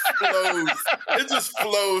 just flows. It just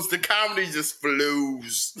flows. The comedy just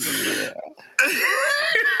flows.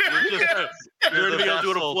 You're the be able to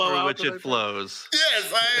do it a vessel flow through out which to it that? flows.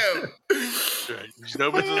 Yes, I am. Right. You just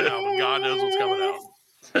open the album. God knows what's coming out.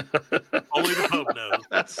 Only the Pope knows.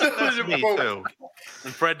 That's me too.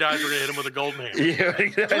 And Fred dies, we're going to hit him with a golden hammer. Yeah,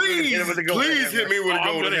 Please, please hit me with a I'm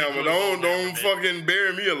golden gonna hit hammer. you with a golden Don't hammer, fucking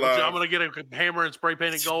bury me I'm alive. going to get a hammer and spray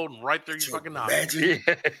paint it gold and right through your fucking noggin. Imagine.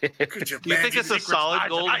 Could you Do you think imagine? it's a secrets solid hide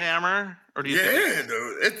gold tonight? hammer, or do you think Yeah,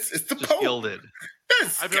 dude. It's the it's just Pope. gilded?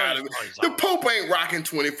 It's I feel gotta like be. it's The solid. Pope ain't rocking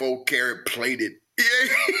 24 karat plated. Yeah,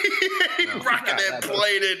 he ain't rocking that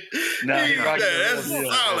plated. No, he rocking the That's real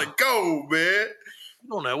deal. solid gold, man. You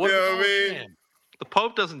don't know. What You if know it's what I all mean? tan? The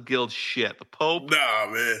Pope doesn't gild shit. The Pope, Nah,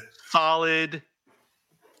 man. solid,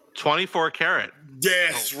 24 karat.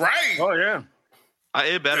 That's right. Oh, yeah.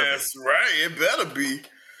 It better be. That's right. It better be. You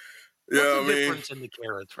What's know the what I mean? difference in the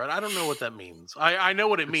carats, Fred? I don't know what that means. I know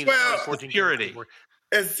what it means. Well, 14 purity. carats.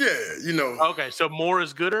 It's, yeah, you know. Okay, so more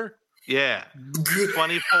is gooder? Yeah, Good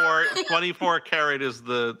 24 karat is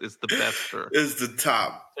the bester. is the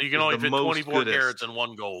top. So you can Is only the fit most 24 goodest. carats in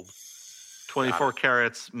one gold. 24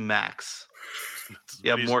 carats max.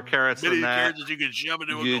 You have more carats Many than that. carats that you can shove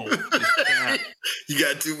into a You gold. just can't. You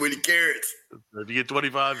got too many carrots. If you get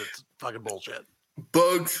 25, it's fucking bullshit.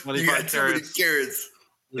 Bugs. You 25 got too many carrots. carrots.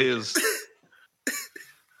 Is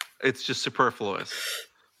it's just superfluous.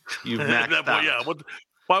 You've maxed That boy, out. yeah.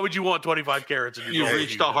 Why would you want 25 carats in your You've gold?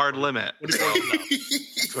 reached a hard limit.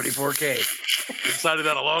 24K. Decided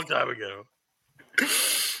that a long time ago.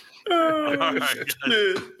 Oh, All right,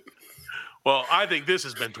 shit. Well, I think this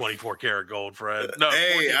has been 24 karat gold, Fred. No,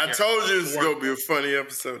 Hey, 14 I karat told you gold. this is gonna be a funny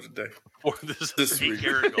episode today. This this is week. 8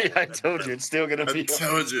 karat gold. I told you it's still gonna I be.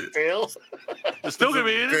 told you. Phil. It's still gonna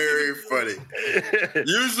be Very funny.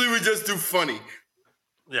 Usually we just do funny.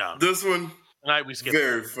 Yeah. This one, Tonight we skipped.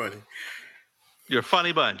 very funny. You're a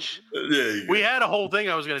funny bunch. Yeah. We had a whole thing.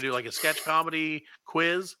 I was going to do like a sketch comedy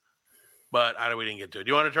quiz, but we didn't get to it. Do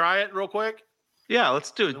you want to try it real quick? Yeah,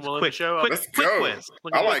 let's do it. And we'll Quick, show up. quick, Let's quick go. quiz.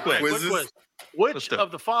 I like Quick quizzes. quiz. Let's Which do it.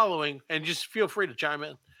 of the following, and just feel free to chime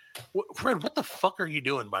in. Fred, what the fuck are you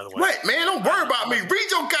doing, by the way? Wait, man, don't worry about me.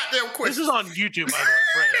 Read your goddamn This question. is on YouTube, by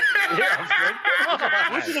the way,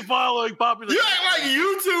 Fred. Which of the following popular? You act like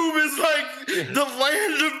YouTube is like the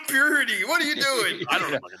land of purity. What are you doing? I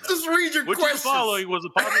don't know. About that. Just read your Which questions. of the following was a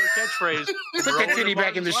popular catchphrase? Put that titty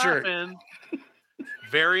back in the shirt. Laughing.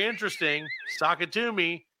 Very interesting. Sock it to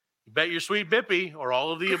me. Bet your sweet bippy, or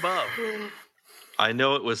all of the above. I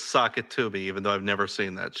know it was Socket to Me, even though I've never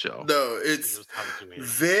seen that show. No, It it's was Sock It To Me.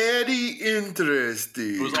 very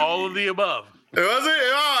interesting. It was all of the above. Was it?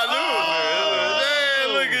 Oh, no. Oh.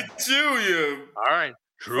 Hey, look at you. All right.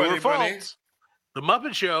 True Funny or false? bunny. The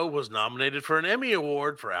Muppet Show was nominated for an Emmy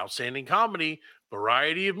Award for Outstanding Comedy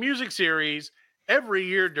Variety of Music Series every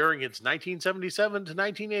year during its 1977 to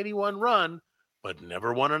 1981 run, but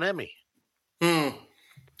never won an Emmy.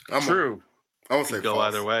 I'm True. I won't say Go false.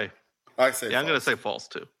 either way. I say Yeah, I'm going to false. say false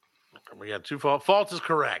too. We got two false. False is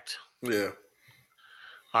correct. Yeah.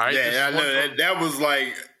 All right. this Yeah, I is know. one from- That was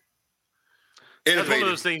like That's one of innovative.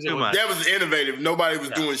 those things that Too was- much. That was innovative. Nobody was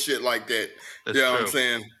Yeah. doing shit like that. That's You know what true. I'm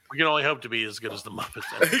saying? we can only hope to be as good as the Muppets.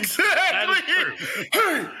 Exactly. true.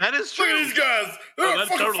 Hey, That is look true. at these guys. They're Oh, that's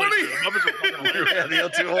fucking totally funny. true. The Muppets are fucking hilarious. Yeah, the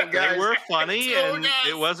two old They guys. were funny Oh, and guys.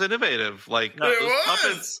 it was innovative. Like It those was.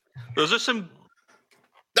 puppets, those are some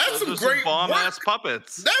That's some those are great bomb work. ass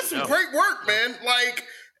puppets. That's some Yeah. great work, man. Like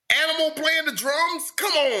Animal playing the drums.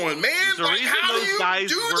 Come on, man. There's a Like, reason how do those you guys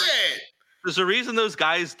do were- that? There's a reason those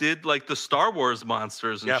guys did like the Star Wars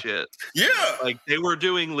monsters and Yeah. shit. Yeah. Like they were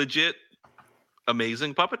doing legit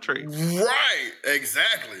amazing puppetry. Right.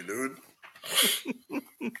 Exactly, dude.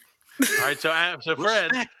 All right. So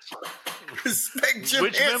Fred, Respect Jim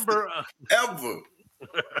which Henson member? ever.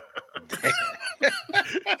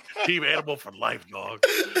 Team Animal for life, dog.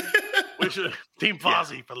 Which Team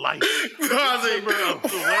Fozzie for life. Fozzie. Member of the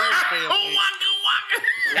Wayans family.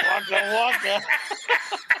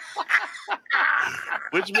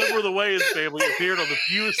 Which member of the Wayans family appeared on the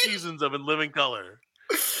fewest seasons of In Living Color?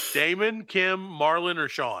 Damon, Kim, Marlon, or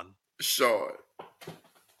Sean? Sean.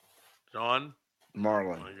 Sean?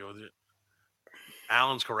 Marlon. I'm gonna go with it.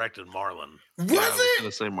 Alan's corrected Marlon. Was Yeah, I was it?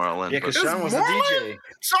 gonna say Marlon. Yeah, but- because It was Sean was the Marlon? DJ.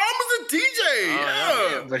 Sean was a DJ.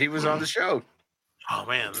 yeah. Yeah. But he was on the show. Oh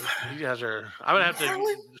man, you guys are. I'm gonna have to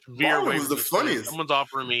Marlon? veer Marlon away was from the this. funniest. Someone's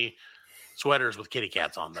offering me sweaters with kitty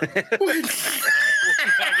cats on them. Wait. We'll be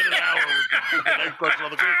back in an hour with the next question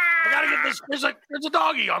on the quiz. I gotta get this. There's a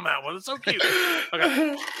doggy on that one. It's so cute.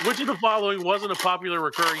 Okay. Which of the following wasn't a popular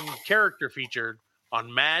recurring character featured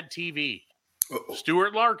on Mad TV? Uh-oh.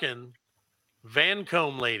 Stuart Larkin, Van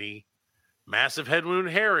Combe Lady, Massive Head Wound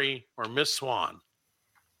Harry, or Miss Swan?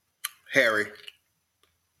 Harry.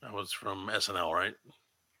 That was from SNL, right?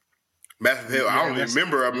 Massive Head. I don't that's-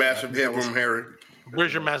 remember a massive that head was- from Harry.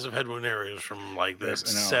 Where's your Massive Head Wound Harry? It was from like the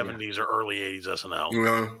SNL, 70s or early 80s SNL. You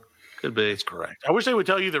know? Could be. That's correct. I wish they would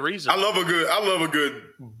tell you the reason. I love a good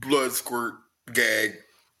blood squirt gag.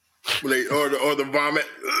 When they, or the vomit.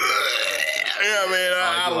 Yeah, man.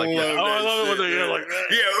 I do love like that. that. Oh, I love it when shit, they man. go like that.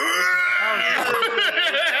 Yeah.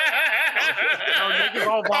 Niggas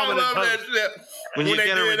all I vomit love in that post. shit. When you they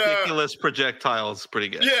get a did, ridiculous projectile, it's pretty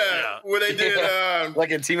good. Yeah, Yeah. when they did,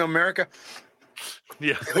 Like in Team America.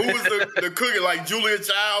 Yeah. who was the cookie? Like Julia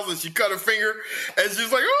Childs, and she cut her finger, and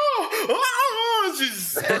she's like, and she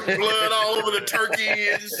just spurted blood all over the turkey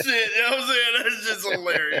and shit. You know what I'm saying? That's just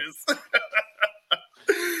hilarious.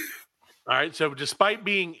 All right. So, despite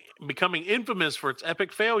becoming infamous for its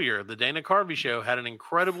epic failure, the Dana Carvey show had an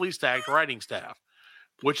incredibly stacked writing staff.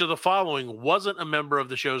 Which of the following wasn't a member of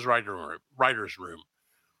the show's writers' room?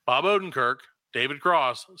 Bob Odenkirk, David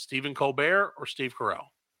Cross, Stephen Colbert, or Steve Carell?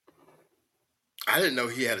 I didn't know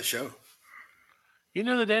he had a show. You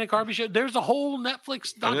know the Dana Carvey show? There's a whole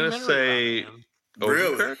Netflix I'm documentary. gonna say about it, man.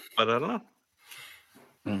 Really? Odenkirk, but I don't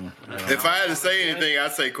know. If I had to say anything,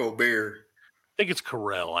 I'd say Colbert. I think it's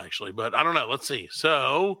Carell, actually, but I don't know. Let's see.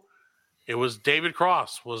 So it was David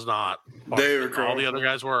Cross was not. David All the Cross. other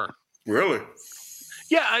guys were. Really?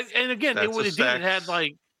 Yeah, and again, That's a it had sex.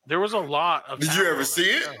 like there was a lot of. Did you talent ever on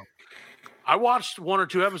see that it? show. I watched 1 or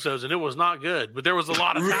 2 episodes and it was not good, but there was a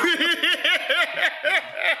lot of talent.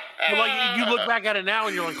 But like you look back at it now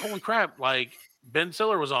and you're like, holy crap! Like Ben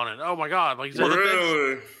Stiller was on it. Oh my god! Like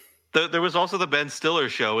Really? There was also the Ben Stiller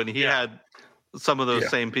show, and he had some of those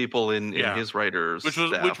same people in his writers, which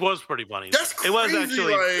staff. was pretty funny. That's crazy.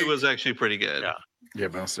 It was actually pretty good. Yeah. Yeah,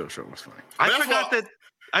 Ben Stiller show was funny.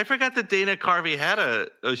 I forgot that Dana Carvey had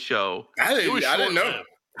a show. I It was didn't know. short-lived.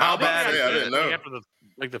 How bad? Yeah, I didn't know. After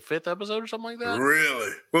the 5th episode or something like that.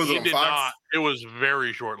 Really? Was it He on did Fox? not. It was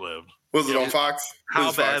very short lived. Was it on Fox? How It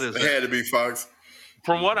was bad Fox. is It it? had to be Fox.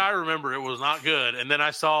 From what I remember, it was not good. And then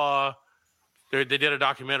I saw they did a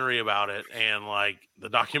documentary about it, and like the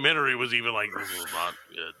documentary was even like, this was not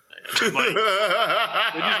good. Man. Like,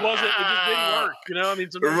 it just wasn't. It just didn't work. You know, I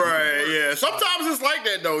mean, sometimes it Right? doesn't work. Yeah. Sometimes it's like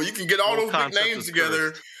that though. You can get all Whole those big concept names is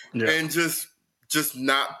together and just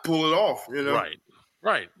not pull it off. You know?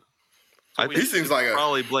 Right. I He think seems you like a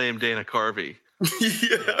probably blame Dana Carvey.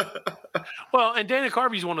 yeah. Well, and Dana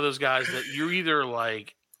Carvey's one of those guys that you're either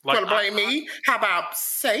like Wanna blame me? How about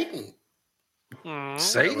Satan?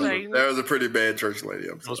 Satan? That was a pretty bad church lady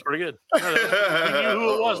That episode. was pretty good. We knew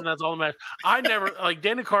who it was, and that's all that matters. I never like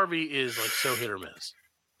Dana Carvey is like so hit or miss.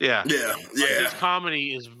 Yeah, Yeah, Like, yeah. his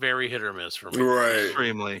comedy is very hit or miss for me. Right.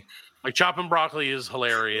 extremely. Like Chopping Broccoli is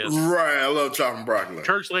hilarious. Right. I love chopping broccoli.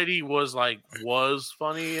 Church Lady was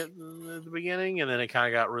funny at the beginning, and then it kind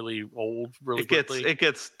of got really old really quickly. It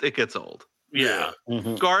gets old. Yeah.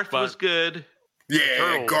 Garth But- was good. Yeah,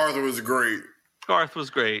 Turtle. Garth was great. Garth was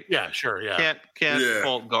great. Yeah, sure. Yeah. Can't Yeah.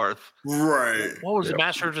 fault Garth. Right. What was it?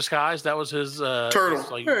 Master of Disguise? That was his Turtle.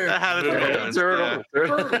 Like, Yeah. That had its Yeah. moments.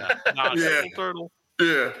 Turtle. Nah, Yeah. Turtle.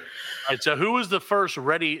 Yeah. All right, so who was the first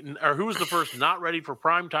not ready for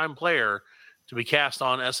primetime player to be cast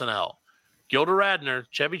on SNL? Gilda Radner,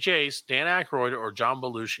 Chevy Chase, Dan Aykroyd, or John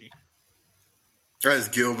Belushi? That's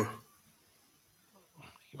Gilda.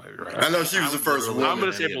 You might be right. I know she was the first woman. I'm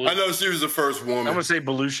going to say I Belushi. know she was the first woman. I'm gonna say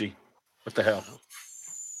Belushi. What the hell?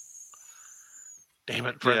 Damn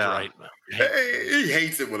it, Fred's Yeah. right. Hey, he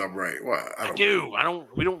hates it when I'm right. Why? I I don't. do.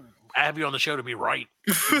 We don't have you on the show to be right.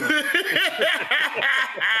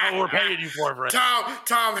 Oh, we're paying you for it, Fred.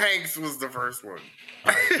 Tom Hanks was the first one.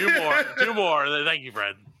 Two more. Thank you,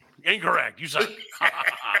 Fred. Incorrect. You suck.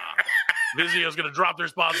 Vizio's going to drop their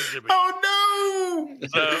sponsorship. Oh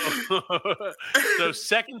no! So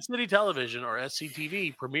Second City Television, or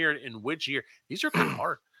SCTV, premiered in which year? These are kind of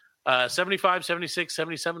hard. 75, 76,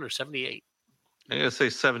 77, or 78? I'm gonna say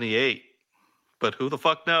 78, but who the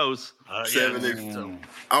fuck knows? 70.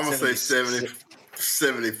 I'm gonna say 70,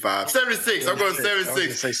 75, 76. I'm going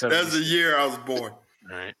 76. say 76. That's the year I was born.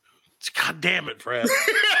 All right. God damn it, Fred.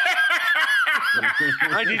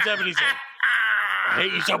 1976. I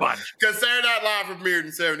hate you so much. Because Saturday Night Live premiered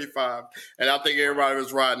in 75, and I think everybody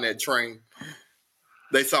was riding that train.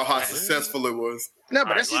 They saw how successful it was. No,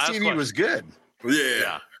 but All right, last SCTV was good.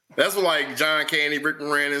 Yeah. That's what like John Candy, Rick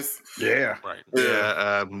Moranis, Yeah. Right.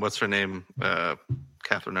 Yeah. What's her name?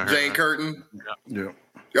 Catherine O'Hara. Jane Curtin, Yeah.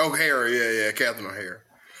 O'Hara. Yeah, Catherine O'Hara.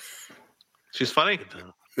 She's funny.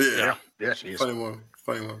 Yeah. Yeah, she is. Funny one.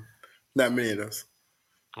 Not many of those.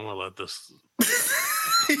 I'm going to let this. I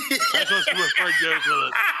just want to see what Fred goes with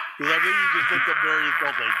it. Because I think you just picked up various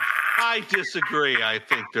something. I disagree. I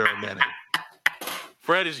think there are many.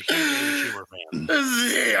 Fred is a huge Amy Schumer fan.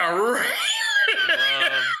 Yeah, right. Love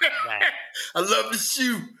that. I love the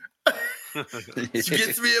shoe. She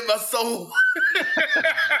gets me in my soul.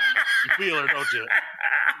 You feel her, don't you?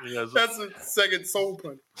 Yes. That's a second soul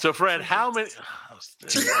punch. So, Fred, how many?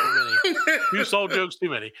 Too many. 2 soul jokes, too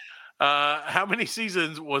many. How many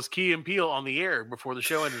seasons was Key and Peele on the air before the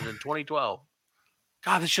show ended in 2012?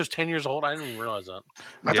 God, this show's 10 years old. I didn't even realize that.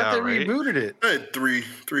 I Yeah, thought they right. rebooted it. I had three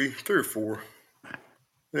or four.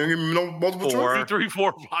 They don't give me no multiple Four. choice. 2, 3,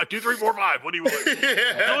 4, 5. 2, 3, 4, 5. What do you want?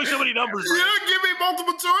 There's only so many numbers. You Fred. don't give me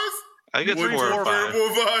multiple choice. I think it's 3, 4 or 5. 4,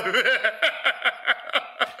 5.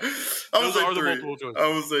 I would Those say are the three. multiple choices. I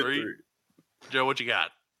would say 3. three. Joe, what you got?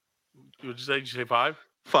 Would you say? Did you say 5?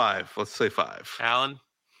 5. Let's say 5. Alan,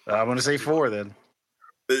 I'm gonna say 4 then.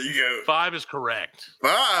 There you go. 5 is correct.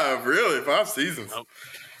 5, really? 5 seasons. Oh,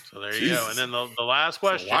 So there you go. Jesus. And then the last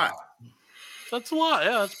question. Wow. That's a lot.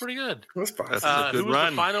 Yeah, that's pretty good. That's 5 That's seasons. a good Who was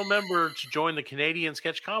run. the final member to join the Canadian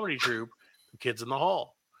sketch comedy troupe, The Kids in the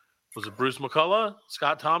Hall? Was it Bruce McCullough,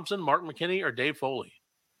 Scott Thompson, Mark McKinney, or Dave Foley?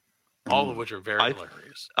 All of which are very I-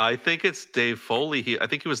 hilarious. I think it's Dave Foley. I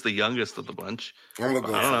think he was the youngest of the bunch. I'm gonna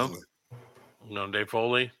go I don't know. Foley. No, Dave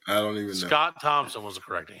Foley. I don't even know. Scott Thompson was the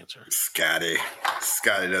correct answer. Scotty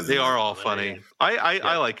doesn't. They know. are all funny.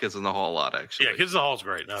 I like Kids in the Hall a lot, actually. Yeah, Kids in the Hall's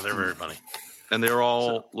great. No, they're very funny. And they're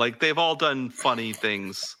all they've all done funny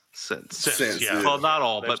things since. Yeah. Well, not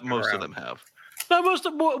all, They've but stuck most around. of them have. No, most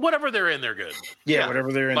of whatever they're in, they're good. Yeah,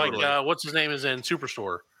 whatever they're in. Like what's his name is in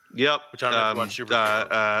Superstore. Yep. Which I don't know much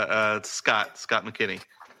Superstore. Scott McKinney.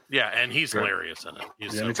 Yeah, and he's hilarious in it.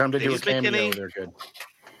 He's anytime they do a He's cameo, McKinney. they're good.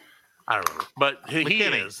 I don't remember, but he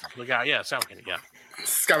McKinney. is the guy. Yeah, Sam McKinney. Yeah.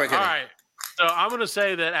 Scott McKinney. All right. So I'm going to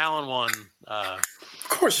say that Alan won. Of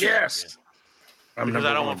course, Yes. I'm Because number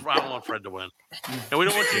I don't one. want Fred to win, and we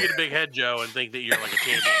don't want you to get a big head, Joe, and think that you're like a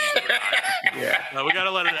champion. Yeah. No, we got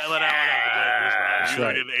to let Alan have the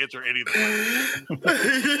right. You didn't answer anything.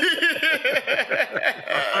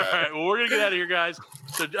 All right, well, we're gonna get out of here, guys.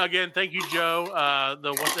 So again, thank you, Joe.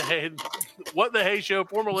 The What the Hey Show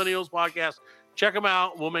for Millennials podcast. Check them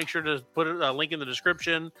out. We'll make sure to put a link in the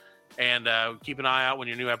description, and keep an eye out when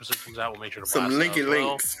your new episode comes out. We'll make sure to Some blast it linky out as well.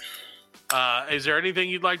 links. Is there anything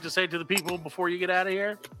you'd like to say to the people before you get out of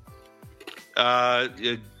here?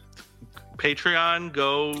 Patreon,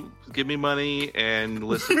 go give me money and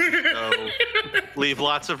listen to the show. Leave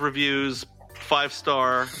lots of reviews,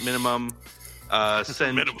 5-star minimum.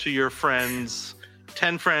 Send to your friends,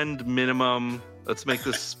 10-friend minimum. Let's make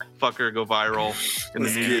this fucker go viral in the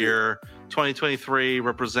new year. 2023,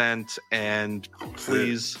 represent, and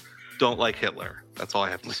please don't like Hitler. That's all I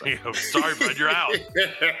have to say. Sorry, bud, you're out.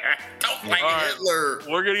 Don't like All right. Hitler.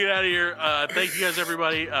 We're gonna get out of here. Thank you guys,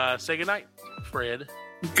 everybody. Say goodnight, Fred.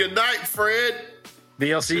 Good night, Fred.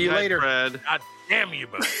 BLC you Good night, later. Fred. God damn you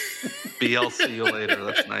both. BLC you later.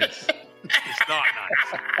 That's nice. It's not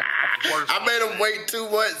nice. Worst I made him wait 2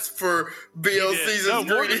 months for BL did. season's No,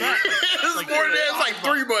 more than greeting. that. It's Like, more than that. It's like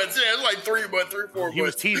 3 3 months. Yeah, it's like 3 months, 4 He was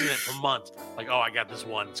months. teasing it for months. Like, oh, I got this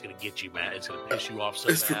one. It's gonna get you, man. It's gonna piss you off so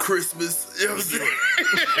It's for bad. Christmas. You know what I'm And,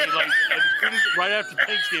 saying? like, as soon as- right after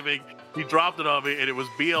Thanksgiving, he dropped it on me, and it was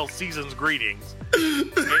BL Season's greetings.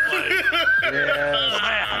 And, like,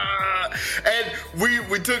 And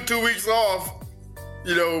we took 2 weeks off,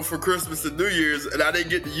 for Christmas and New Year's, and I didn't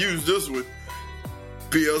get to use this one.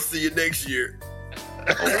 BL, see you next year.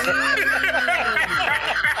 I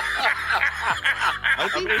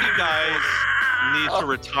think you guys need to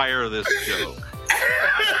retire this joke.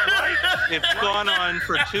 It's gone on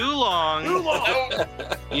for too long.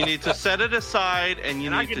 You need to set it aside, and you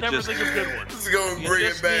and I need can to never just think of good ones. Let's go and you bring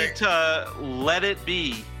just it back. need to let it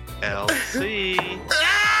be. LC.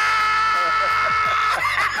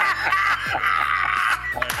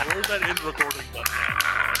 Where's that end recording button?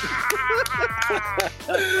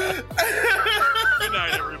 Good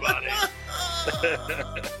night, everybody.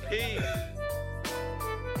 Peace.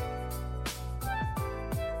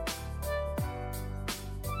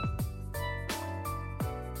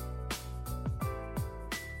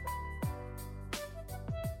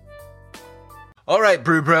 All right,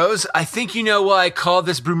 Brew Bros, I think you know why I called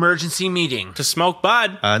this Brewmergency meeting. To smoke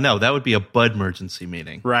bud. No, that would be a bud emergency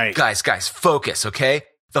meeting. Right. Guys, focus, okay?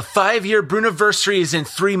 The 5-year Brewniversary is in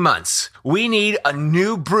 3 months. We need a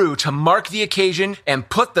new brew to mark the occasion and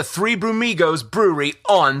put the Three Brewmigos brewery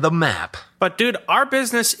on the map. But dude, our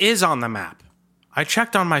business is on the map. I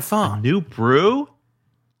checked on my phone. New brew?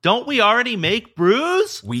 Don't we already make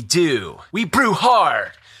brews? We do. We brew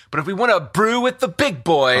hard. But if we want to brew with the big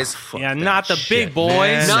boys, Yeah, not the shit, big boys.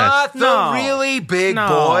 man. not the No. really big No.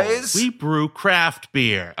 boys. We brew craft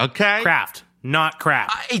beer, okay? Craft, not crap.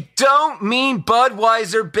 I don't mean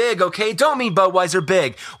Budweiser big, okay? Don't mean Budweiser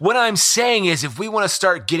big. What I'm saying is if we want to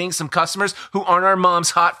start getting some customers who aren't our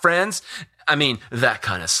mom's hot friends, I mean, that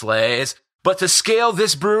kind of slays. But to scale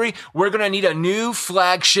this brewery, we're going to need a new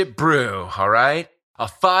flagship brew, all right? A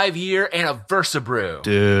 5-year anniversary brew.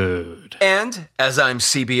 Dude. And, as I'm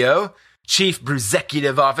CBO, Chief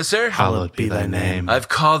Brewexecutive Officer, Hallowed be thy name. I've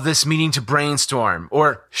called this meeting to brainstorm,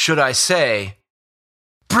 or should I say,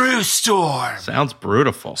 Brewstorm. Sounds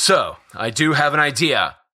brutal. So, I do have an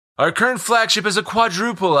idea. Our current flagship is a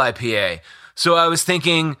quadruple IPA, so I was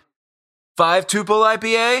thinking 5-tuple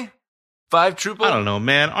IPA? 5-truple? I don't know,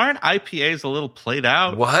 man. Aren't IPAs a little played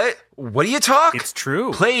out? What? What do you talk? It's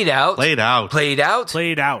true. Played out. Played out. Played out.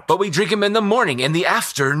 Played out. But we drink them in the morning, in the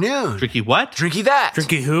afternoon. Tricky what? Drinky that.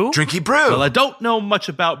 Drinky who? Drinky brew. Well, I don't know much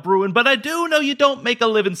about brewing, but I do know you don't make a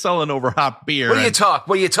living selling over hot beer. What do you talk?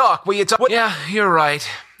 What do you talk? What do you talk? Yeah, you're right.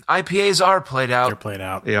 IPAs are played They're out. played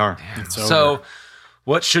out. They are. It's over. So,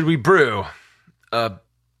 what should we brew?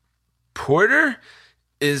 Porter?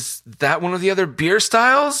 Is that one of the other beer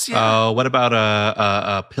styles? Yeah. What about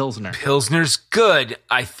a Pilsner? Pilsner's good,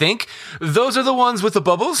 I think. Those are the ones with the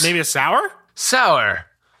bubbles? maybe a sour? Sour.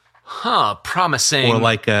 Huh, promising. Or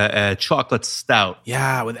like a chocolate stout.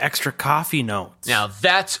 Yeah, with extra coffee notes. Now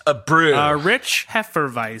that's a brew. Rich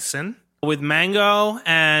Hefeweizen with mango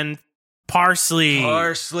and parsley.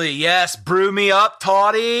 Parsley, yes. Brew me up,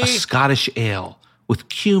 Toddy. A Scottish ale with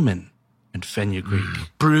cumin and fenugreek.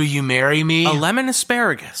 Brew you marry me. A lemon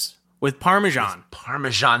asparagus with Parmesan.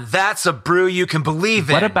 Parmesan, that's a brew you can believe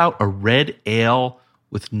in. What about a red ale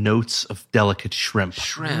with notes of delicate shrimp?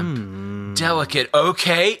 Shrimp. Delicate.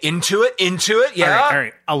 Okay, into it, yeah. All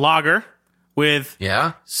right. A lager with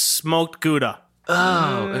smoked Gouda.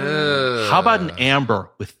 Oh, How about an amber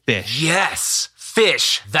with fish? yes.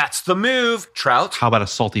 Fish, that's the move. Trout. How about a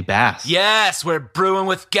salty bass? Yes, we're brewing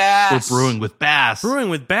with gas. We're brewing with bass. Brewing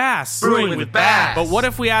with bass. Brewing with bass. But what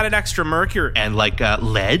if we added extra mercury? And like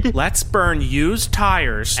lead? Let's burn used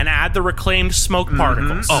tires and add the reclaimed smoke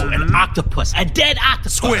particles. Oh, an octopus. A dead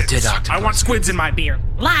octopus. Squids. Dead octopus. I want squids in my beer.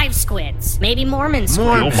 Live squids. Maybe Mormon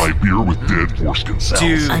squids. Fill my beer with dead foreskin cells.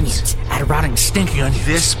 Dude, Onions. Add a rotting stinky onion.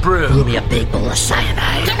 this brew Brew me a big bowl of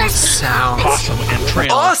cyanide. sounds Awesome and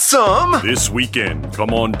trail. awesome. This weekend,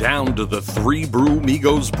 come on down to the Three Brew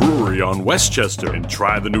Migos Brewery on Westchester and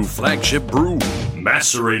try the new flagship brew,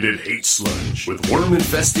 Macerated Hate Sludge, with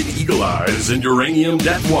worm-infested eagle eyes and uranium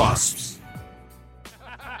death wasps.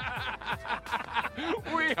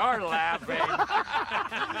 We are laughing.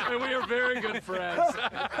 And we are very good friends.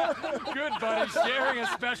 Good buddies, sharing a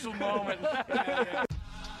special moment.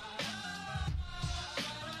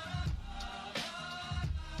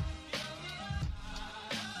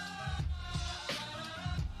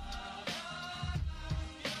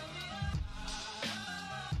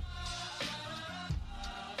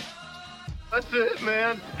 That's it,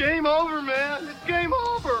 man. Game over, man. It's game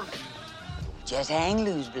over. Just hang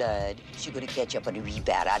loose, blood. She's gonna catch up on the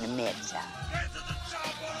rebound on the med side.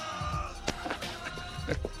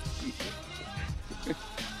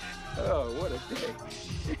 Oh, what a day.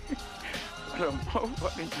 What a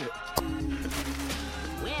motherfucking day.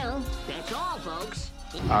 Well, that's all, folks.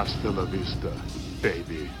 Hasta la vista,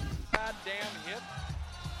 baby. Goddamn hip.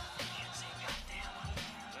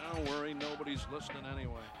 Don't worry, nobody's listening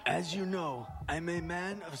anyway. As you know, I'm a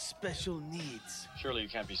man of special needs. Surely you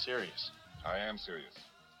can't be serious. I am serious.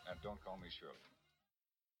 And don't call me Shirley.